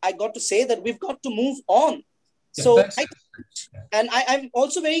 But I got to say that we've got to move on. So, I'm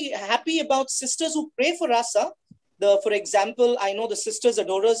also very happy about sisters who pray for us. For example, I know the sisters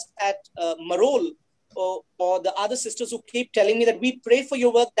adorers at Marol, or the other sisters who keep telling me that we pray for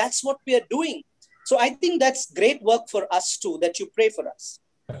your work. That's what we are doing. So I think that's great work for us too, that you pray for us.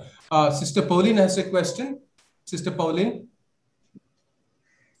 Sister Pauline has a question. Sister Pauline.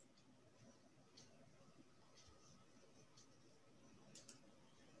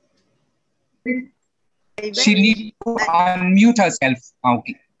 She needs to unmute herself.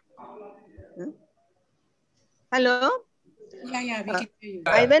 Okay. Hello? Yeah, we can hear you.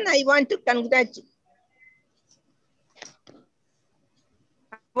 Ivan, I want to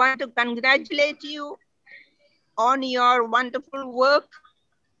congratulate you on your wonderful work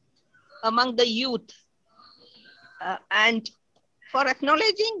among the youth, and for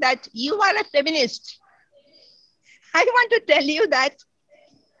acknowledging that you are a feminist. I want to tell you that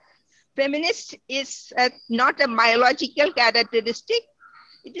feminist is not a biological characteristic.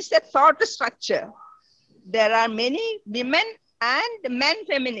 It is a thought structure. There are many women and men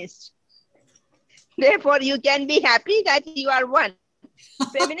feminists. Therefore, you can be happy that you are one.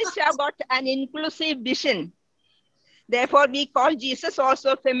 Feminists have got an inclusive vision. Therefore, we call Jesus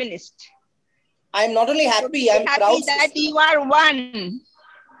also feminist. I'm not only happy, I'm happy proud that you are one.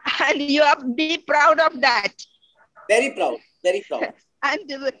 And you have to be proud of that. Very proud, very proud.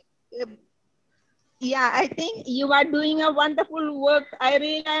 And yeah, I think you are doing a wonderful work. I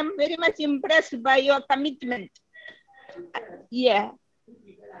really am very much impressed by your commitment. Yeah.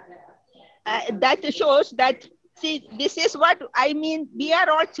 That shows that, see, this is what I mean. We are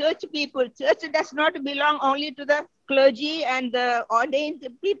all church people. Church does not belong only to the clergy and the ordained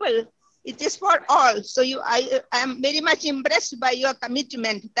people. It is for all. So I am very much impressed by your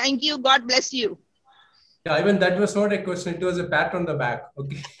commitment. Thank you. God bless you. Yeah, Ivan, that was not a question. It was a pat on the back.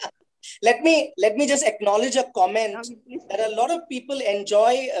 Okay. Let me just acknowledge a comment that a lot of people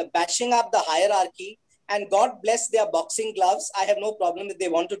enjoy bashing up the hierarchy, and God bless their boxing gloves. I have no problem if they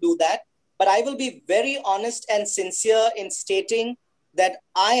want to do that. But I will be very honest and sincere in stating that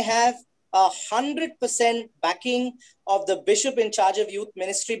I have 100% backing of the Bishop in charge of youth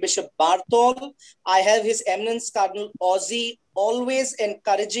ministry, Bishop Bartol. I have His Eminence Cardinal Ozzy always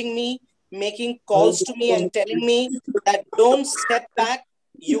encouraging me, making calls to me and telling me that don't step back,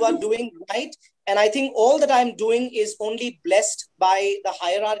 you are doing right. And I think all that I'm doing is only blessed by the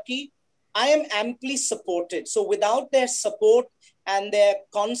hierarchy. I am amply supported. So without their support and their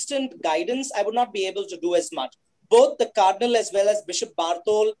constant guidance, I would not be able to do as much. Both the Cardinal as well as Bishop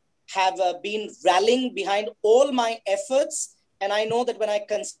Bartol have been rallying behind all my efforts. And I know that when I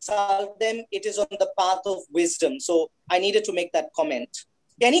consult them, it is on the path of wisdom. So I needed to make that comment.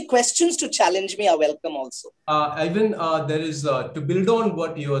 Any questions to challenge me are welcome also. Ivan, there is, to build on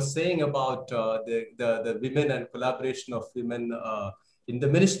what you were saying about the women and collaboration of women in the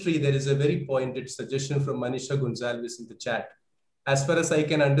ministry, there is a very pointed suggestion from Manisha Gonzalez in the chat. As far as I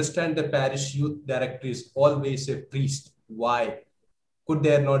can understand, the parish youth director is always a priest. Why? Could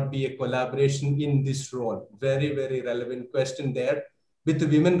there not be a collaboration in this role? Very, very relevant question there. With the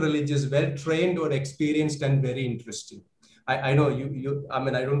women religious, well trained or experienced and very interesting. I know I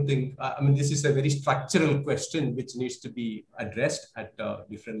mean, I don't think, this is a very structural question which needs to be addressed at a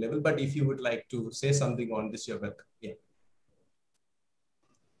different level. But if you would like to say something on this, you're welcome. Yeah.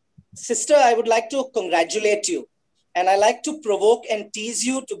 Sister, I would like to congratulate you. And I like to provoke and tease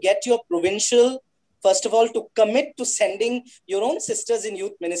you to get your provincial, first of all, to commit to sending your own sisters in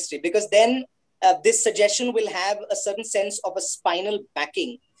youth ministry, because then this suggestion will have a certain sense of a spinal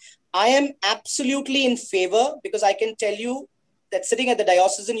backing. I am absolutely in favor, because I can tell you that sitting at the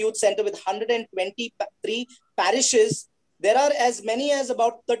Diocesan Youth Center with 123 parishes, there are as many as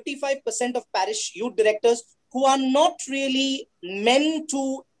about 35% of parish youth directors who are not really meant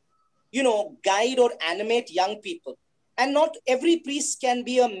to, guide or animate young people. And not every priest can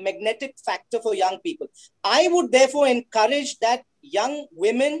be a magnetic factor for young people. I would therefore encourage that young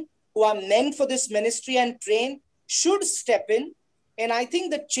women who are meant for this ministry and trained should step in. And I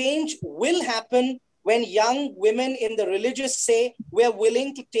think the change will happen when young women in the religious say, we're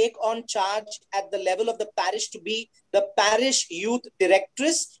willing to take on charge at the level of the parish to be the parish youth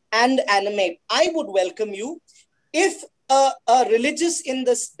directress and animate. I would welcome you. If a religious in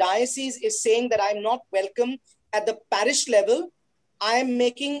this diocese is saying that I'm not welcome at the parish level, I am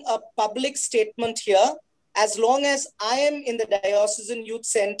making a public statement here. As long as I am in the Diocesan Youth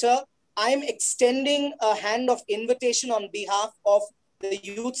Center, I am extending a hand of invitation on behalf of the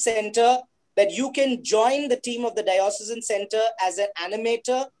Youth Center that you can join the team of the Diocesan Center as an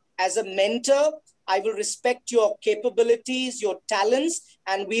animator, as a mentor. I will respect your capabilities, your talents,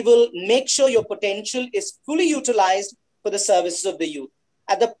 and we will make sure your potential is fully utilized for the services of the youth.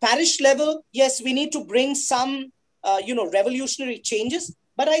 At the parish level, yes, we need to bring some, revolutionary changes,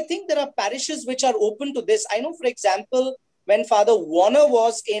 but I think there are parishes which are open to this. I know, for example, when Father Warner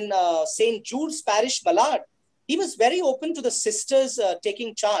was in St. Jude's Parish, Ballard, he was very open to the sisters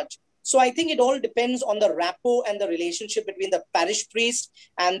taking charge. So I think it all depends on the rapport and the relationship between the parish priest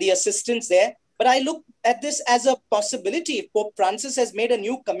and the assistants there. But I look at this as a possibility. If Pope Francis has made a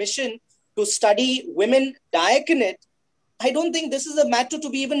new commission to study women diaconate, I don't think this is a matter to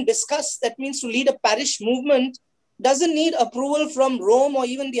be even discussed. That means to lead a parish movement doesn't need approval from Rome or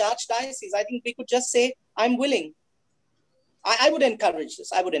even the Archdiocese. I think we could just say, I'm willing. I would encourage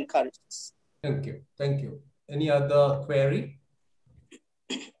this. I would encourage this. Thank you. Thank you. Any other query?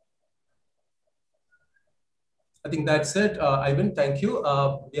 I think that's it. Ivan, thank you.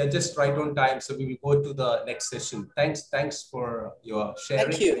 We are just right on time, so we will go to the next session. Thanks for your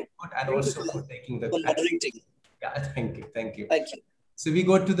sharing. Thank you. And also for taking the moderating. Yeah, thank you. Thank you. So we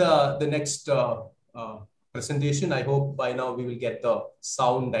go to the next presentation. I hope by now we will get the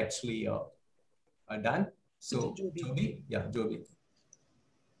sound actually done. So Joby, Joby.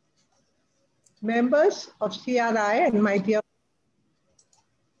 Members of CRI and my dear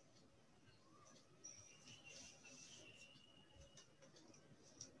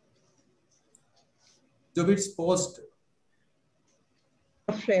Joby's post.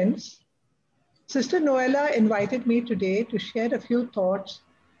 Friends, Sister Noella invited me today to share a few thoughts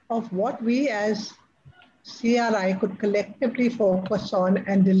of what we as CRI could collectively focus on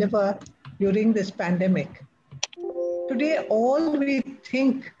and deliver during this pandemic. Today, all we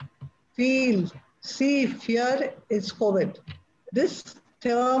think, feel, see, fear is COVID. This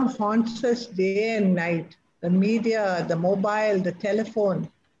term haunts us day and night. The media, the mobile, the telephone,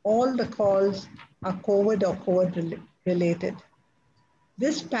 all the calls are COVID or COVID related.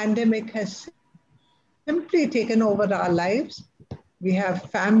 This pandemic has simply taken over our lives. We have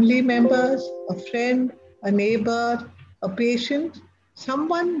family members, a friend, a neighbor, a patient,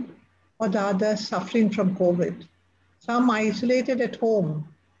 someone or the other suffering from COVID. Some isolated at home,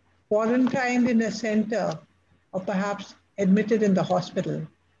 quarantined in a center, or perhaps admitted in the hospital.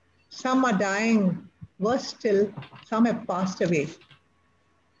 Some are dying. Worse still, some have passed away.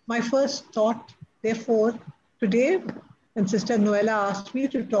 My first thought, therefore, today, when Sister Noella asked me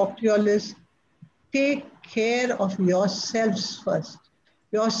to talk to you all is, take care of yourselves first.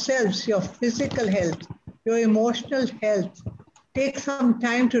 Yourselves, your physical health, your emotional health. Take some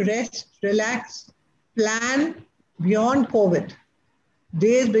time to rest, relax, plan beyond COVID,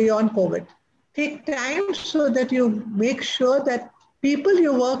 days beyond COVID. Take time so that you make sure that people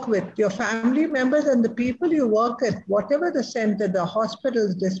you work with, your family members and the people you work with, whatever the center, the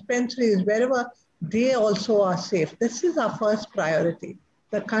hospitals, dispensaries, wherever, they also are safe. This is our first priority.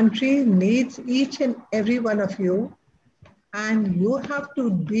 The country needs each and every one of you, and you have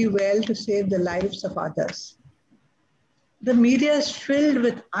to be well to save the lives of others. The media is filled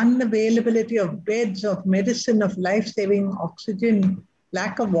with unavailability of beds, of medicine, of life-saving oxygen,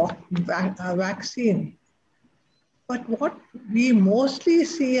 lack of vaccine. But what we mostly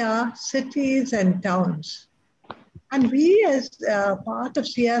see are cities and towns. And we as part of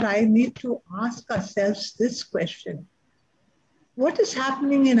CRI need to ask ourselves this question. What is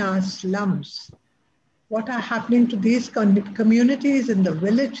happening in our slums? What are happening to these communities in the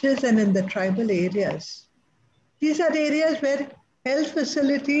villages and in the tribal areas? These are areas where health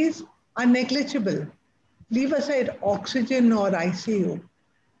facilities are negligible. Leave aside oxygen or ICU.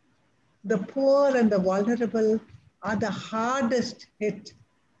 The poor and the vulnerable are the hardest hit.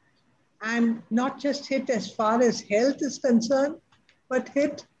 And not just hit as far as health is concerned, but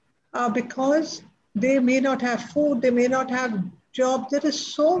hit because they may not have food, they may not have jobs. There is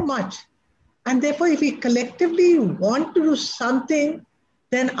so much. And therefore, if we collectively want to do something,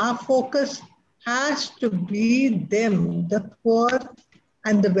 then our focus has to be them, the poor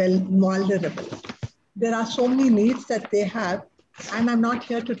and the vulnerable. There are so many needs that they have, and I'm not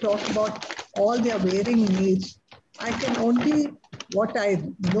here to talk about all their varying needs. I can only, what I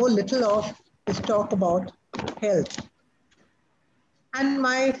know little of, is talk about health. And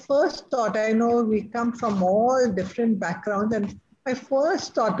my first thought, I know we come from all different backgrounds, and my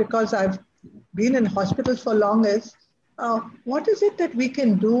first thought, because I've been in hospitals for long, is what is it that we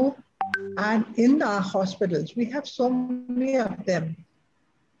can do and in our hospitals? We have so many of them.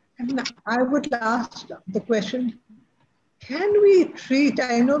 And I would ask the question, can we treat,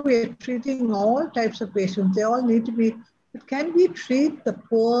 I know we are treating all types of patients, they all need to be, but can we treat the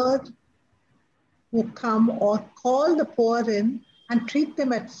poor who come or call the poor in and treat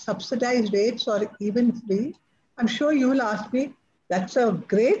them at subsidized rates or even free? I'm sure you will ask me, that's a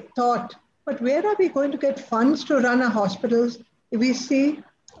great thought, but where are we going to get funds to run our hospitals if we see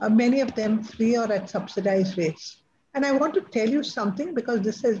many of them free or at subsidized rates? And I want to tell you something, because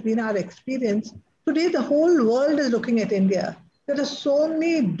this has been our experience. Today, the whole world is looking at India. There are so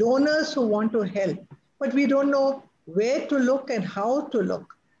many donors who want to help, but we don't know where to look and how to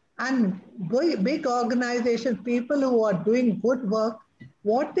look. And big organizations, people who are doing good work,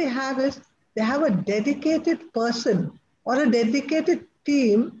 what they have is, they have a dedicated person or a dedicated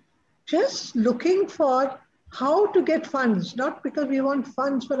team just looking for how to get funds, not because we want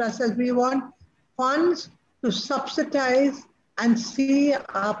funds for ourselves, we want funds to subsidize and see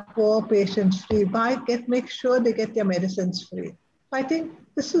our poor patients free, make sure they get their medicines free. I think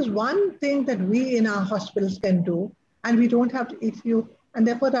this is one thing that we in our hospitals can do, and we don't have to, and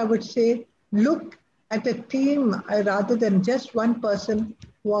therefore I would say, look at a team rather than just one person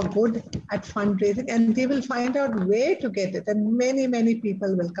who are good at fundraising, and they will find out where to get it, and many, many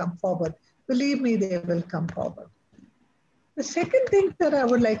people will come forward. Believe me, they will come forward. The second thing that I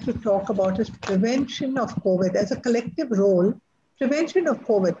would like to talk about is prevention of COVID as a collective role, prevention of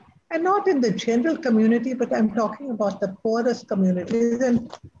COVID, and not in the general community, but I'm talking about the poorest communities.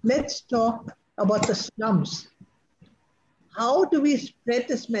 And let's talk about the slums. How do we spread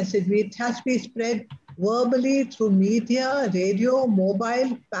this message? It has to be spread verbally through media, radio,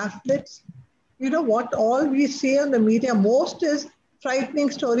 mobile, pamphlets. You know what all we see on the media most is frightening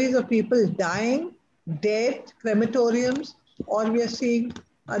stories of people dying, dead, crematoriums, or we are seeing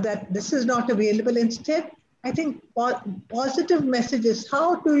that this is not available. Instead, I think positive messages.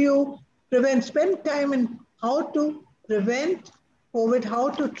 How do you prevent, spend time in how to prevent COVID, how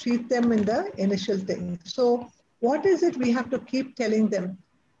to treat them in the initial thing. So what is it we have to keep telling them?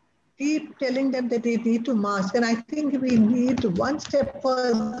 Keep telling them that they need to mask. And I think we need one step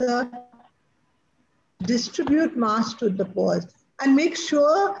further, distribute masks to the poor and make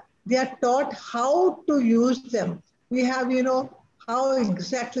sure they are taught how to use them. We have, how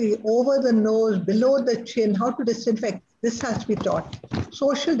exactly over the nose, below the chin, how to disinfect. This has to be taught.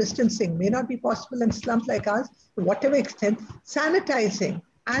 Social distancing may not be possible in slums like ours, to whatever extent, sanitizing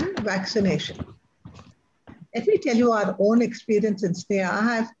and vaccination. Let me tell you our own experience in SNEA.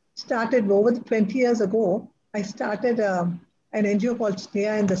 I have started over 20 years ago. I started an NGO called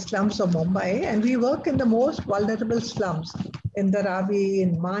SNEA in the slums of Mumbai, and we work in the most vulnerable slums in Dharavi,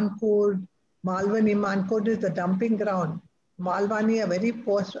 in Mankur, Malwani. Mankur is the dumping ground. Malwani, a very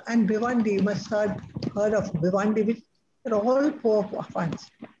poor, and Bhiwandi, you must have heard of Bhiwandi, which are all poor funds.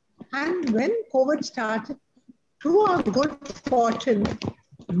 And when COVID started, through our good fortune,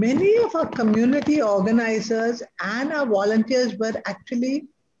 many of our community organizers and our volunteers were actually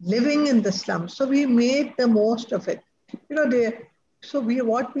living in the slums. So we made the most of it. You know,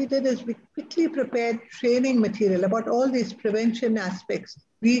 what we did is we quickly prepared training material about all these prevention aspects.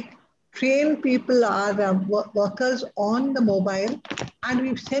 We train people, our workers on the mobile, and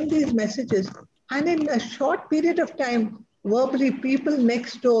we send these messages. And in a short period of time, verbally, people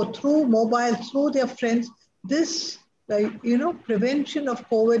next door, through mobile, through their friends, this prevention of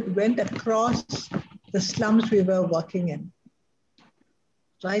COVID went across the slums we were working in.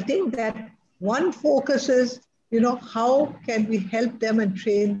 So I think that one focus is, how can we help them and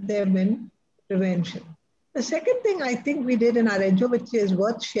train them in prevention? The second thing I think we did in our NGO, which is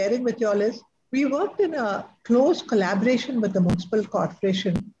worth sharing with you all, is we worked in a close collaboration with the Municipal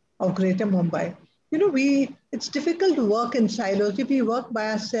Corporation of Greater Mumbai. It's difficult to work in silos. If we work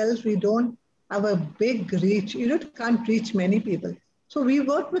by ourselves, we don't have a big reach. Can't reach many people. So we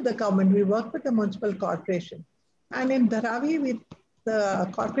worked with the government, we worked with the Municipal Corporation. And in Dharavi, the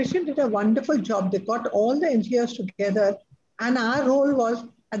corporation did a wonderful job. They got all the NGOs together. And our role was,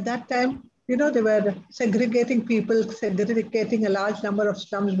 at that time, they were segregating people, segregating a large number of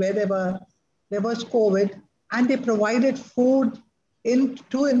slums where there was COVID, and they provided food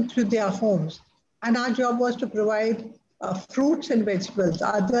into their homes. And our job was to provide fruits and vegetables.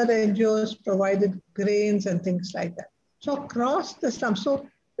 Other NGOs provided grains and things like that. So across the slums,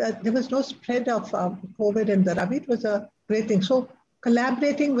 there was no spread of COVID in Dharavi. It was a great thing. So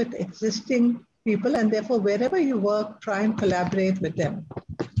collaborating with existing people, and therefore wherever you work, try and collaborate with them.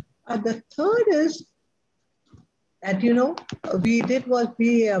 The third is that,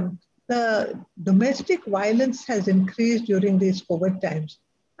 the domestic violence has increased during these COVID times.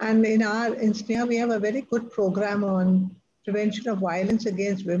 And in SNEHA, we have a very good program on prevention of violence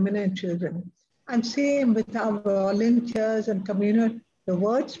against women and children. And same with our volunteers and community, the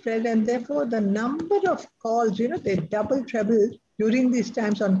word spread, and therefore the number of calls, they double, treble during these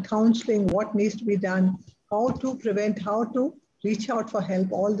times on counseling, what needs to be done, how to prevent, how to reach out for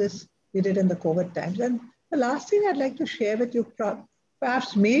help. All this we did in the COVID times. And the last thing I'd like to share with you,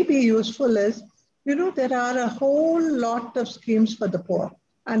 perhaps may be useful, is, there are a whole lot of schemes for the poor.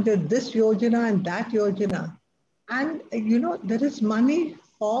 And this Yojana and that Yojana. And, there is money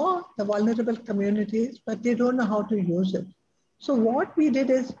for the vulnerable communities, but they don't know how to use it. So what we did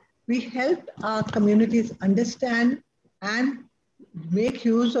is we helped our communities understand and make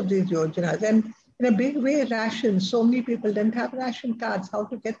use of these Yojanas. And in a big way, rations. So many people didn't have ration cards, how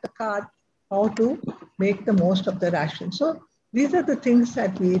to get the card, how to make the most of the ration. So these are the things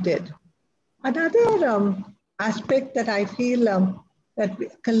that we did. Another aspect that I feel that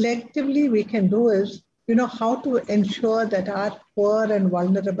collectively we can do is, how to ensure that our poor and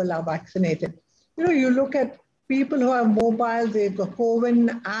vulnerable are vaccinated. You look at people who have mobile, they go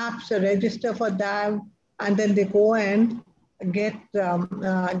COVID apps, register for them, and then they go and get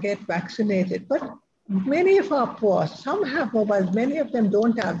vaccinated. But many of our poor, some have mobiles, many of them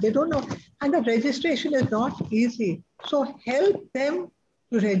don't have, they don't know, and the registration is not easy. So help them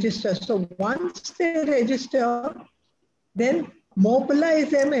to register. So once they register, then mobilize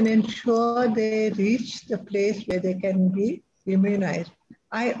them and ensure they reach the place where they can be immunized.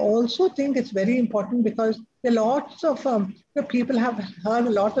 I also think it's very important because there are lots of people have heard a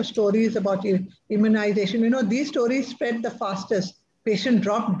lot of stories about immunization. These stories spread the fastest. Patient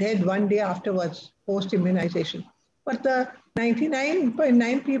dropped dead one day afterwards, post-immunization. But the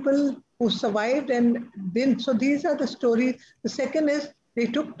 99.9 people who survived and didn't. So these are the stories. The second is they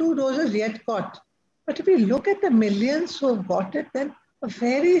took 2 doses yet got. But if we look at the millions who have got it, then a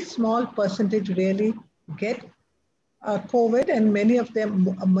very small percentage really get COVID, and many of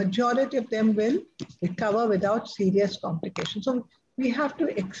them, a majority of them will recover without serious complications. So we have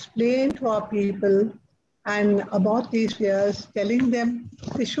to explain to our people and about these fears, telling them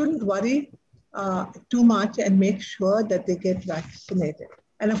they shouldn't worry too much and make sure that they get vaccinated.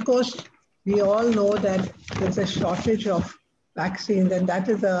 And of course, we all know that there's a shortage of vaccines, and that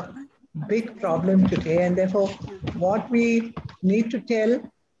is a big problem today. And therefore, what we need to tell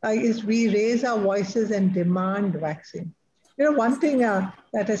is we raise our voices and demand vaccine. One thing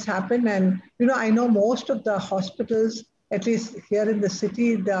that has happened, and I know most of the hospitals, at least here in the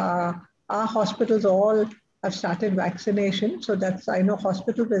city, our hospitals all have started vaccination. So that's, I know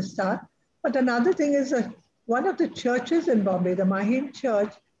hospital will start. But another thing is one of the churches in Bombay, the Mahim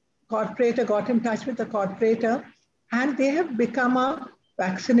Church, corporator got in touch with the corporator, and they have become a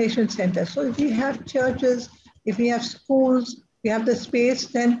vaccination center. So if we have churches, if we have schools, we have the space,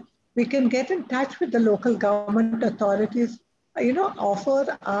 then we can get in touch with the local government authorities,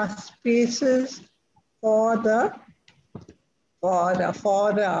 offer our spaces for the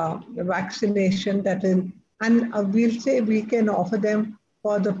for vaccination that is, and we'll say we can offer them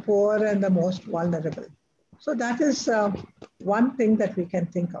for the poor and the most vulnerable. So that is one thing that we can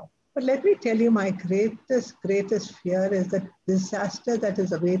think of. But let me tell you, my greatest fear is the disaster that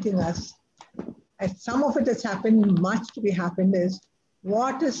is awaiting us. And some of it has happened, much to be happened, is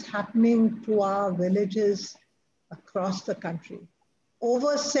what is happening to our villages across the country.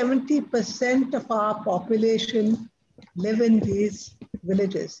 Over 70% of our population live in these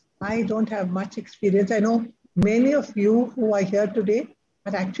villages. I don't have much experience. I know many of you who are here today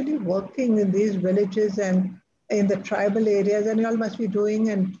are actually working in these villages and in the tribal areas, and you all must be doing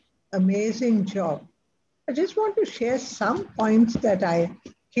an amazing job. I just want to share some points that I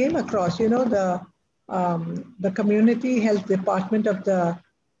came across. You know, the Community Health Department of the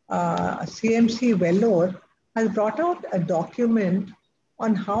CMC Vellore has brought out a document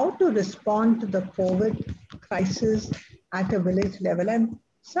on how to respond to the COVID crisis at a village level, and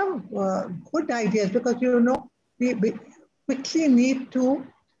some good ideas, because you know we quickly need to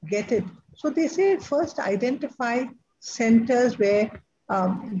get it. So they say first identify centers where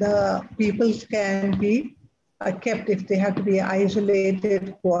the people can be kept if they have to be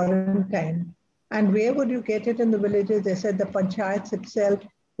isolated, quarantined. And where would you get it in the villages? They said the panchayats itself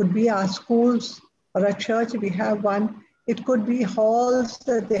could be our schools or a church if we have one. It could be halls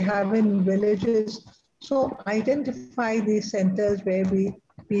that they have in villages. So identify these centers where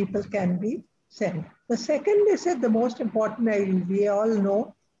people can be sent. The second, they said the most important, we all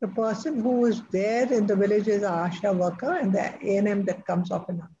know, the person who is there in the village is ASHA worker and the ANM that comes off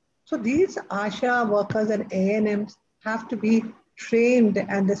and on. So these ASHA workers and ANMs have to be trained,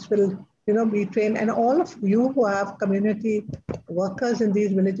 and this will be trained. And all of you who have community workers in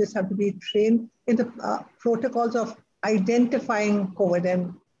these villages have to be trained in the protocols of identifying COVID.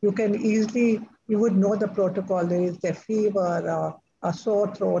 And you can easily, you would know the protocol. There is the fever, a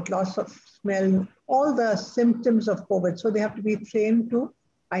sore throat, loss of smell, all the symptoms of COVID. So they have to be trained to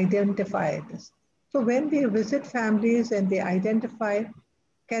identify this. So when they visit families and they identify,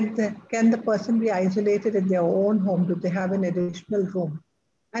 can the person be isolated in their own home? Do they have an additional room?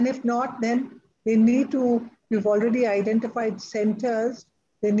 And if not, then they need to, we've already identified centers,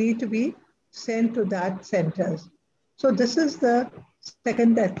 they need to be sent to that centers. So this is the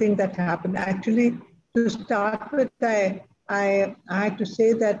second thing that happened. Actually, to start with, I had to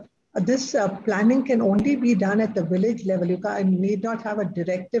say that this planning can only be done at the village level. You need not have a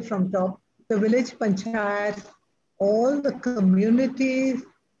directive from top. The village panchayat, all the communities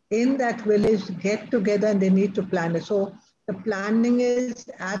in that village get together and they need to plan it. So the planning is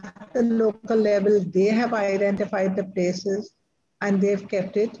at the local level. They have identified the places and they've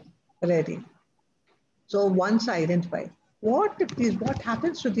kept it ready. So once identified, what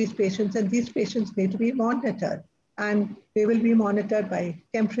happens to these patients? And these patients need to be monitored. And they will be monitored by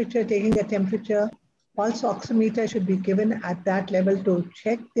temperature, taking a temperature. Pulse oximeter should be given at that level to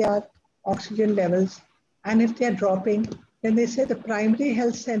check their oxygen levels. And if they're dropping, then they say the primary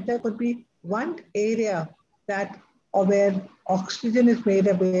health center could be one area where oxygen is made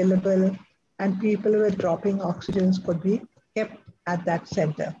available and people with dropping oxygens could be kept at that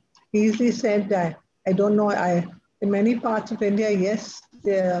center. He easily said, I don't know, in many parts of India, yes,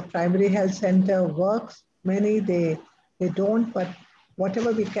 the primary health center works. Many, they don't, but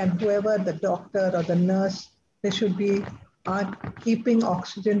whatever we can, whoever, the doctor or the nurse, they should be keeping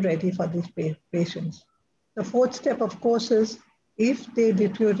oxygen ready for these patients. The fourth step, of course, is if they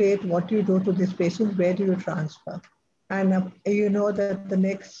deteriorate, what do you do to these patients? Where do you transfer? And you know that the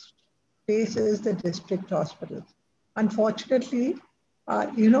next phase is the district hospitals. Unfortunately,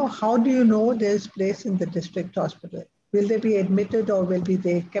 how do you know there's place in the district hospital? Will they be admitted or will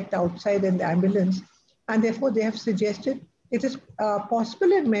they kept outside in the ambulance? And therefore, they have suggested it is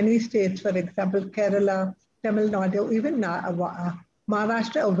possible in many states, for example, Kerala, Tamil Nadu, even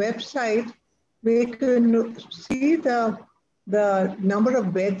Maharashtra, a website where you can see the number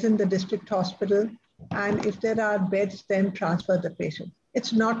of beds in the district hospital. And if there are beds, then transfer the patient.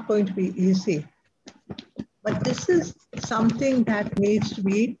 It's not going to be easy. But this is something that needs to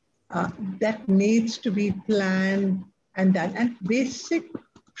be planned and done. And basic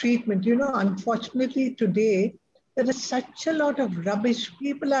treatment, unfortunately today, there is such a lot of rubbish.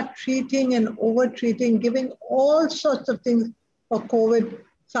 People are treating and over-treating, giving all sorts of things for COVID.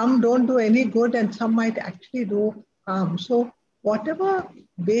 Some don't do any good and some might actually do harm. So whatever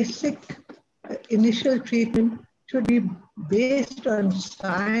basic initial treatment should be based on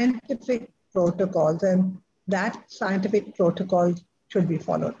scientific protocols, and that scientific protocol should be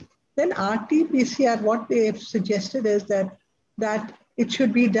followed. Then RT-PCR, what they have suggested is that it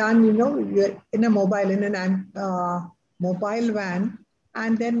should be done, in a mobile, in an mobile van,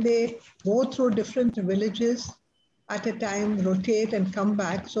 and then they go through different villages at a time, rotate and come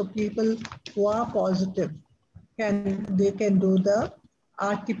back. So people who are positive they can do the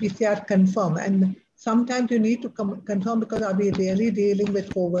RT-PCR confirm. And sometimes you need to confirm because are we really dealing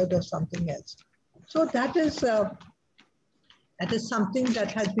with COVID or something else? So that is something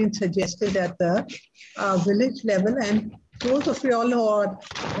that has been suggested at the village level. And those of you all who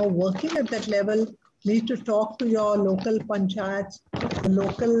are working at that level need to talk to your local panchayats, the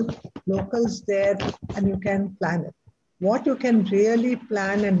locals there, and you can plan it. What you can really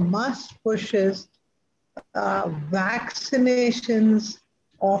plan and must push is vaccinations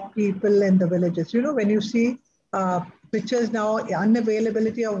of people in the villages. You know, when you see pictures now,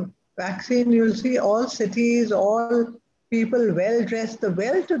 unavailability of vaccine, you'll see all cities, all people well-dressed, the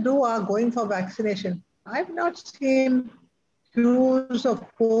well-to-do are going for vaccination. I've not seen queues of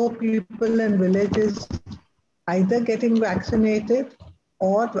poor people in villages either getting vaccinated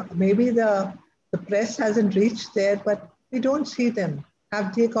or maybe the press hasn't reached there, but we don't see them.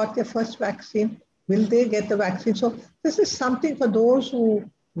 Have they got their first vaccine? Will they get the vaccine? So this is something for those who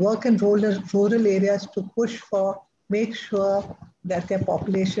work in rural areas to push for, make sure that their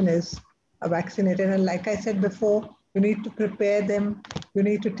population is vaccinated. And like I said before, you need to prepare them. You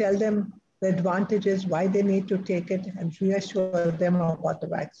need to tell them the advantages, why they need to take it, and reassure them about the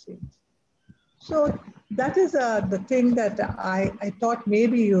vaccines. So that is the thing that I thought may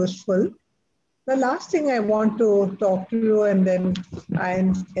be useful. The last thing I want to talk to you, and then I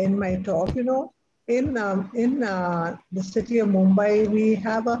end my talk, you know, in the city of Mumbai, we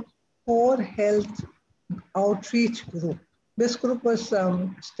have a core health outreach group. This group was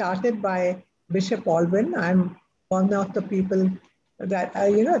started by Bishop Baldwin. I'm one of the people that,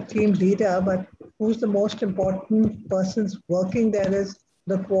 you know, team leader, but who's the most important persons working there is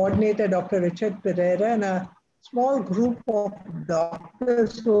the coordinator, Dr. Richard Pereira, and a small group of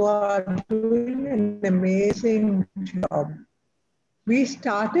doctors who are doing an amazing job. We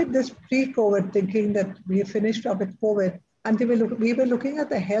started this pre-COVID thinking that we finished up with COVID, and we were looking at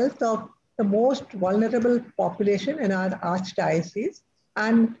the health of the most vulnerable population in our archdiocese.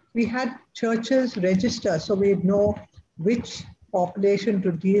 And we had churches register, so we know which population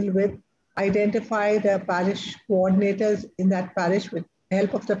to deal with, identify the parish coordinators in that parish with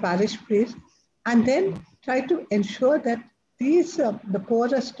help of the parish priest, and then try to ensure that these, the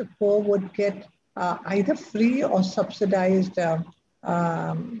poorest poor would get either free or subsidized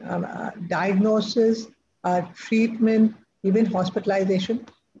diagnosis, treatment, even hospitalization.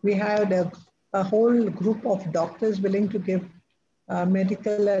 We had a whole group of doctors willing to give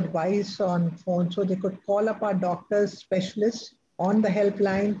medical advice on phone, so they could call up our doctors, specialists on the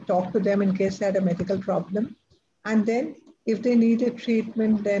helpline, talk to them in case they had a medical problem. And then if they needed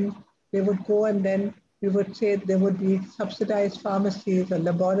treatment, then they would go, and then we would say there would be subsidized pharmacies or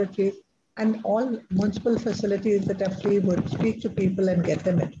laboratories, and all municipal facilities that are free would speak to people and get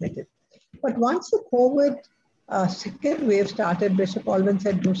them admitted. But once the COVID second wave started, Bishop Baldwin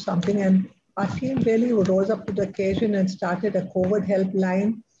said, do something. And our team really rose up to the occasion and started a COVID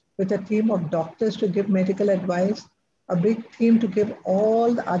helpline with a team of doctors to give medical advice, a big team to give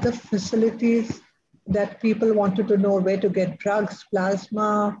all the other facilities that people wanted to know, where to get drugs,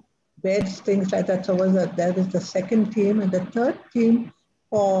 plasma, beds, things like that. So that was the second team. And the third team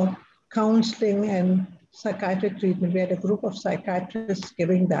for counseling and psychiatric treatment. We had a group of psychiatrists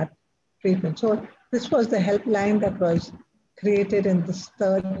giving that treatment. So this was the helpline that was created in this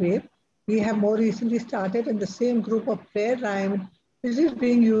third wave. We have more recently started in the same group of prayer rhyme, which is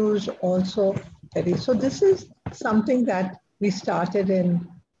being used also. So this is something that we started in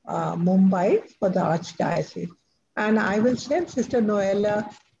Mumbai for the Archdiocese. And I will send Sister Noella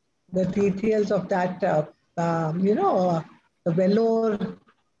the details of that, you know, the velour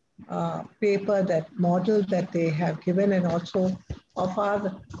paper, that model that they have given, and also of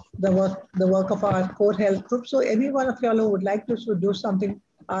the work of our core health group. So any one of y'all who would like to do something,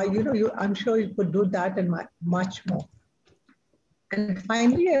 you know, I'm sure you could do that and much more. And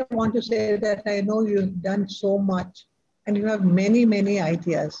finally, I want to say that I know you've done so much and you have many, many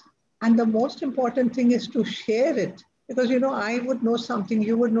ideas. And the most important thing is to share it, because, you know, I would know something,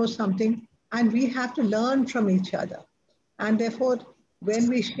 you would know something, and we have to learn from each other. And therefore, when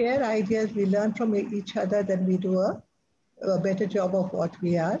we share ideas, we learn from each other, then we do a better job of what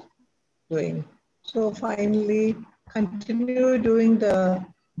we are doing. So finally, continue doing the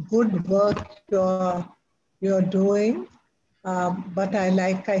good work you're doing. But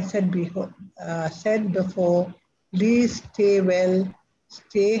like I said before, please stay well,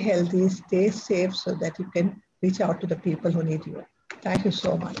 stay healthy, stay safe, so that you can reach out to the people who need you. Thank you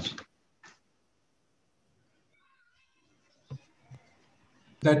so much.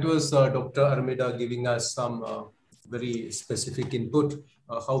 That was Dr. Armida giving us some very specific input,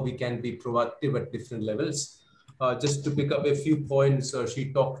 how we can be proactive at different levels. Just to pick up a few points,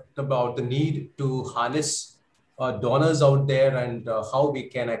 she talked about the need to harness donors out there and how we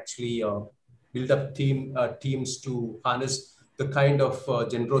can actually build up teams to harness the kind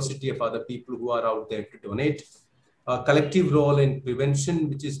of generosity of other people who are out there to donate. Collective role in prevention,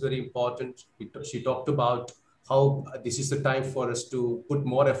 which is very important. She talked about how this is the time for us to put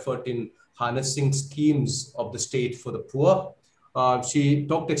more effort in harnessing schemes of the state for the poor. She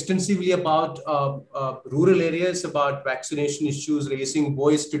talked extensively about rural areas, about vaccination issues, raising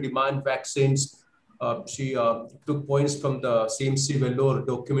voice to demand vaccines. She took points from the CMC Vellore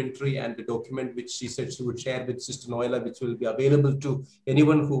documentary and the document which she said she would share with Sister Noella, which will be available to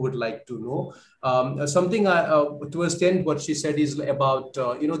anyone who would like to know. Something towards the end, what she said is about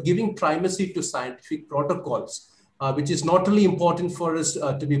giving primacy to scientific protocols, which is not only important for us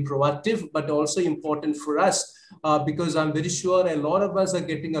to be proactive, but also important for us because I'm very sure a lot of us are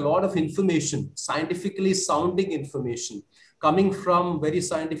getting a lot of information, scientifically sounding information, coming from very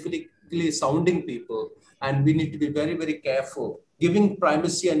scientifically sounding people, and we need to be very, very careful. Giving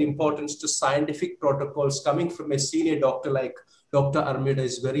primacy and importance to scientific protocols coming from a senior doctor like Dr. Armida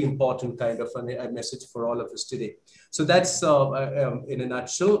is very important kind of a message for all of us today. So that's in a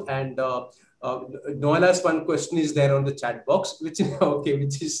nutshell. And Noela's one question is there on the chat box, which okay,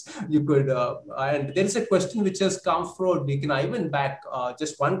 which is you could, and there is a question which has come from Deacon Ivan back.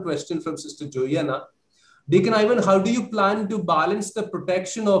 Just one question from Sister Joanna. Deacon Ivan, how do you plan to balance the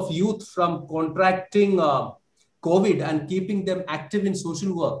protection of youth from contracting COVID and keeping them active in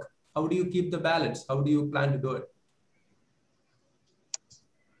social work? How do you keep the balance? How do you plan to do it?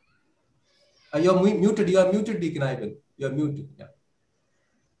 You're muted. You are muted, Deacon Ivan. You're muted. Yeah.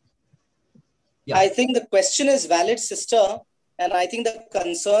 Yeah. I think the question is valid, sister. And I think the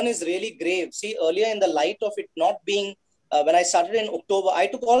concern is really grave. See, earlier in the light of it not being, when I started in October, I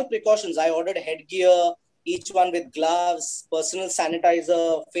took all precautions. I ordered headgear, each one with gloves, personal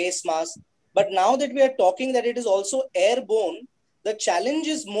sanitizer, face mask. But now that we are talking that it is also airborne, the challenge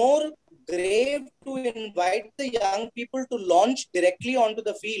is more grave to invite the young people to launch directly onto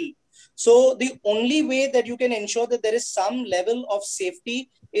the field. So the only way that you can ensure that there is some level of safety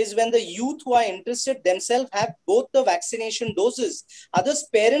is when the youth who are interested themselves have both the vaccination doses. Others,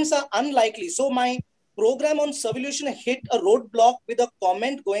 parents are unlikely. So my program on Servolution hit a roadblock with a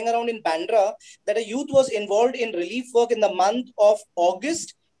comment going around in Bandra that a youth was involved in relief work in the month of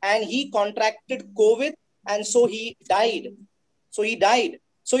August and he contracted COVID and so he died. So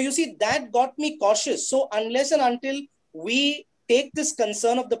you see, that got me cautious. So unless and until we take this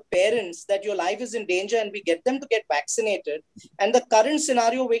concern of the parents that your life is in danger and we get them to get vaccinated, and the current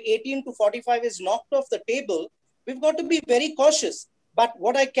scenario where 18 to 45 is knocked off the table, we've got to be very cautious. But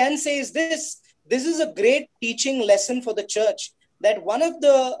what I can say is this is a great teaching lesson for the church, that one of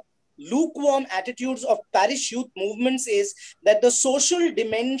the lukewarm attitudes of parish youth movements is that the social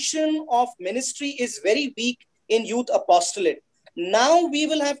dimension of ministry is very weak in youth apostolate. Now we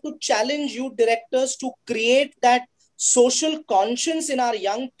will have to challenge youth directors to create that social conscience in our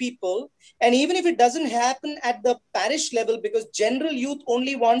young people. And even if it doesn't happen at the parish level, because general youth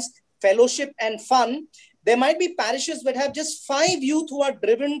only wants fellowship and fun, there might be parishes that have just 5 youth who are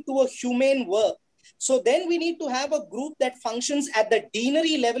driven to a humane work. So then we need to have a group that functions at the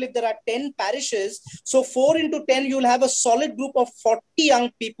deanery level. If there are 10 parishes, so 4 into 10, you'll have a solid group of 40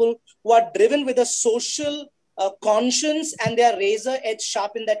 young people who are driven with a social conscience, and they are razor edge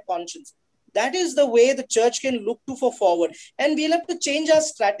sharp in that conscience. That is the way the church can look to for forward. And we'll have to change our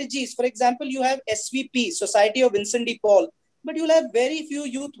strategies. For example, you have SVP, Society of Vincent de Paul, but you'll have very few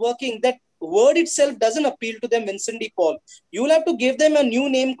youth working. That word itself doesn't appeal to them, Vincent de Paul. You'll have to give them a new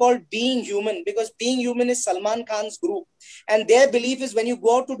name called Being Human, because Being Human is Salman Khan's group. And their belief is when you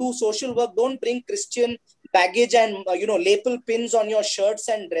go out to do social work, don't bring Christian baggage and lapel pins on your shirts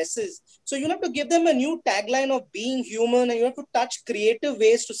and dresses. So you have to give them a new tagline of Being Human, and you have to touch creative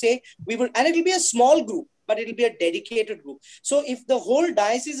ways to say we will, and it will be a small group, but it will be a dedicated group. So if the whole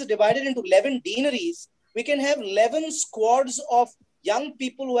diocese is divided into 11 deaneries, we can have 11 squads of young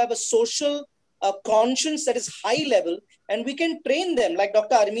people who have a social conscience that is high level, and we can train them. Like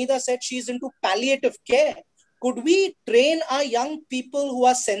Dr. Armida said, she's into palliative care. Could we train our young people who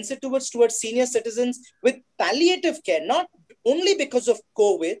are sensitive towards senior citizens with palliative care, not only because of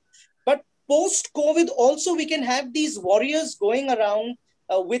COVID, but post-COVID also we can have these warriors going around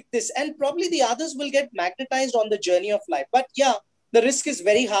with this, and probably the others will get magnetized on the journey of life. But yeah, the risk is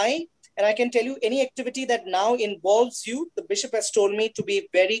very high. And I can tell you, any activity that now involves youth, the bishop has told me to be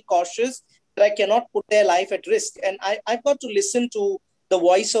very cautious, that I cannot put their life at risk. And I've got to listen to the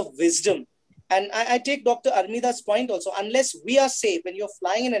voice of wisdom. And I take Dr. Armida's point also. Unless we are safe, when you're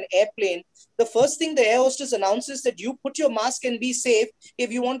flying in an airplane, the first thing the air hostess announces that you put your mask and be safe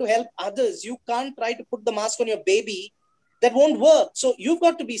if you want to help others. You can't try to put the mask on your baby. That won't work. So you've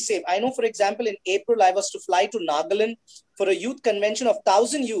got to be safe. I know, for example, in April, I was to fly to Nagaland for a youth convention of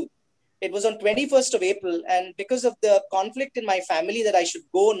 1,000 youth. It was on 21st of April. And because of the conflict in my family that I should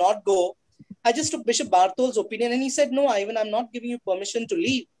go, not go, I just took Bishop Barthol's opinion. And he said, no, Ivan, I'm not giving you permission to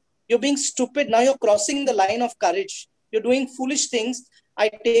leave. You're being stupid. Now you're crossing the line of courage. You're doing foolish things. I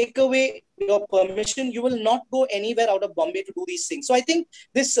take away your permission. You will not go anywhere out of Bombay to do these things. So I think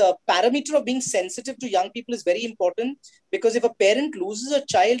this parameter of being sensitive to young people is very important, because if a parent loses a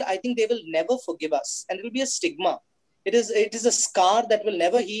child, I think they will never forgive us, and it will be a stigma. It is a scar that will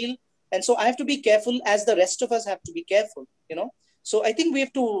never heal. And so I have to be careful, as the rest of us have to be careful, you know. So I think we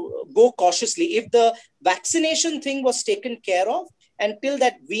have to go cautiously. If the vaccination thing was taken care of, until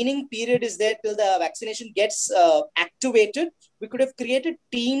that weaning period is there, till the vaccination gets activated, we could have created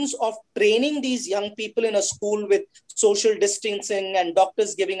teams of training these young people in a school with social distancing and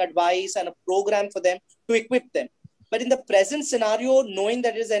doctors giving advice and a program for them to equip them. But in the present scenario, knowing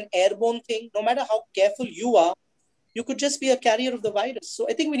that it is an airborne thing, no matter how careful you are, you could just be a carrier of the virus. So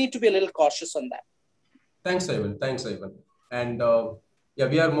I think we need to be a little cautious on that. Thanks, Ivan. Thanks, Ivan. And yeah,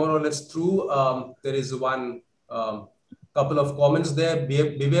 we are more or less through. There is one couple of comments there.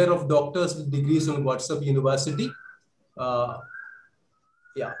 Beware of doctors with degrees on WhatsApp University.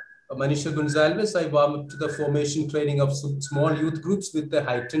 Yeah, Manisha Gonzalez, I warm up to the formation training of small youth groups with a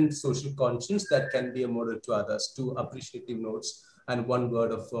heightened social conscience that can be a model to others. Two appreciative notes and one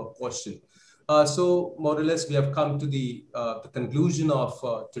word of caution. So more or less, we have come to the conclusion of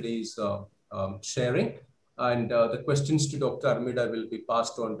today's sharing. And the questions to Dr. Armida will be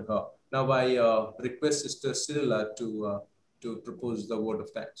passed on to her. Now I request Sister Cyrilla to propose the word of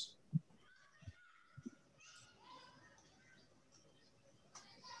thanks.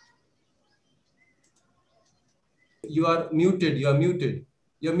 You are muted, you are muted.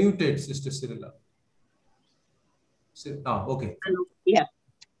 You're muted, Sister Cyrilla. Okay. Yeah.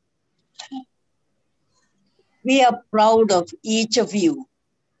 We are proud of each of you,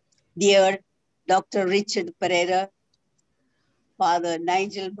 dear Dr. Richard Pereira, Father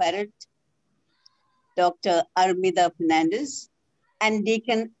Nigel Barrett, Dr. Armida Fernandez, and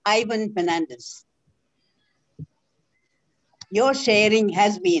Deacon Ivan Fernandez. Your sharing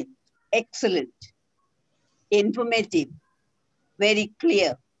has been excellent, informative, very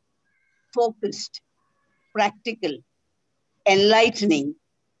clear, focused, practical, enlightening,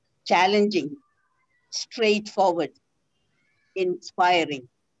 challenging, straightforward, inspiring.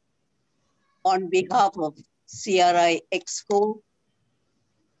 On behalf of CRI Exco,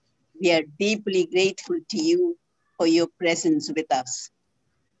 we are deeply grateful to you for your presence with us.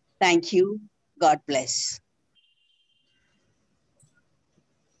 Thank you. God bless.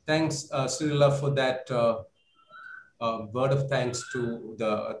 Thanks, Cyrilla, for that word of thanks to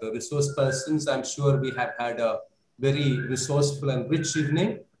the resource persons. I'm sure we have had a very resourceful and rich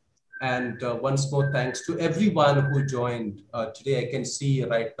evening. And once more, thanks to everyone who joined. Today, I can see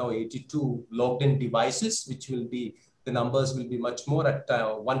right now 82 logged in devices, which will be, the numbers will be much more. At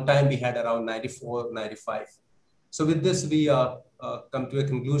one time, we had around 94, 95. So with this, we come to a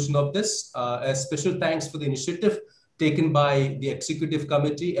conclusion of this. A special thanks for the initiative taken by the executive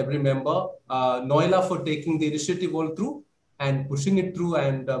committee, every member, Noila for taking the initiative all through and pushing it through,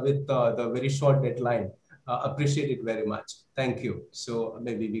 and with the very short deadline. Appreciate it very much. Thank you. So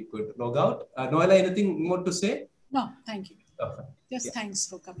maybe we could log out. Noila, anything more to say? No, thank you. Okay. Just thanks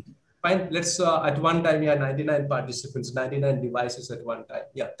for coming. Fine. Let's at one time, yeah, 99 participants, 99 devices at one time.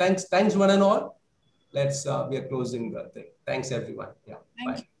 Yeah. Thanks one and all. Let's we are closing the thing. Thanks everyone. Yeah. Thank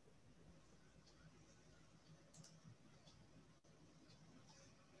bye. you.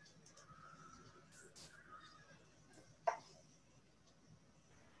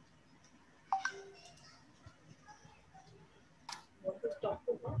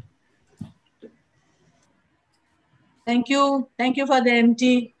 Thank you. Thank you for the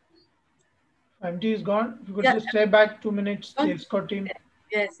MT. MT is gone. If you could just stay back 2 minutes, the Exco team.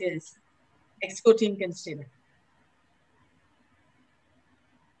 Yes, yes. Exco team can stay back.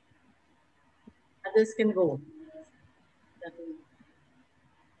 Others can go.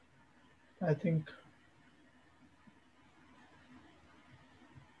 I think.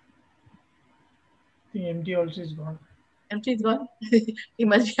 The MT also is gone. MT is gone? He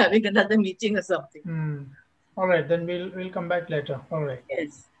must be having another meeting or something. All right, then we'll come back later. All right.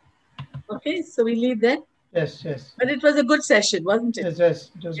 Yes. Okay, so we leave that. Yes, yes. But it was a good session, wasn't it? Yes,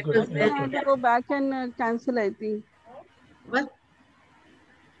 yes, it was good. I have to go back and cancel, I think. What?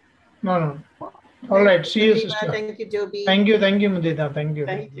 No. All right. See you, sister. Thank you, Joby. Thank you, Mudita. Thank you.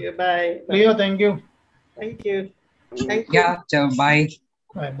 Thank you. Bye. Leo, thank you. Thank you. Thank you. Yeah, bye.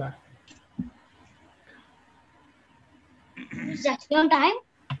 Bye. Is that on time?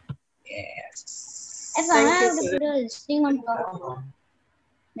 Yes. If I have to put a listing on top,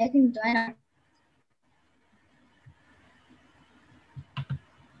 I can join up.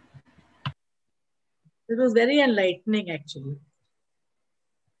 It was very enlightening, actually.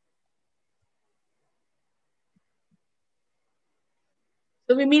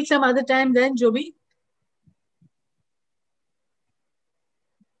 So we meet some other time then, Joby?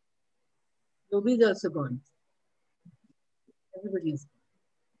 Joby is also gone. Everybody is.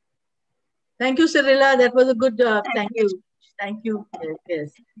 Thank you, Cyrilla. That was a good, thank you. Thank you.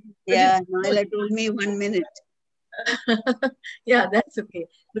 Yes. Yeah, Noella told me 1 minute. Yeah, that's okay.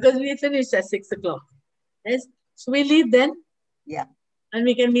 Because we finished at 6 o'clock. Yes. So we leave then? Yeah. And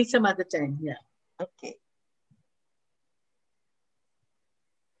we can meet some other time. Yeah. Okay.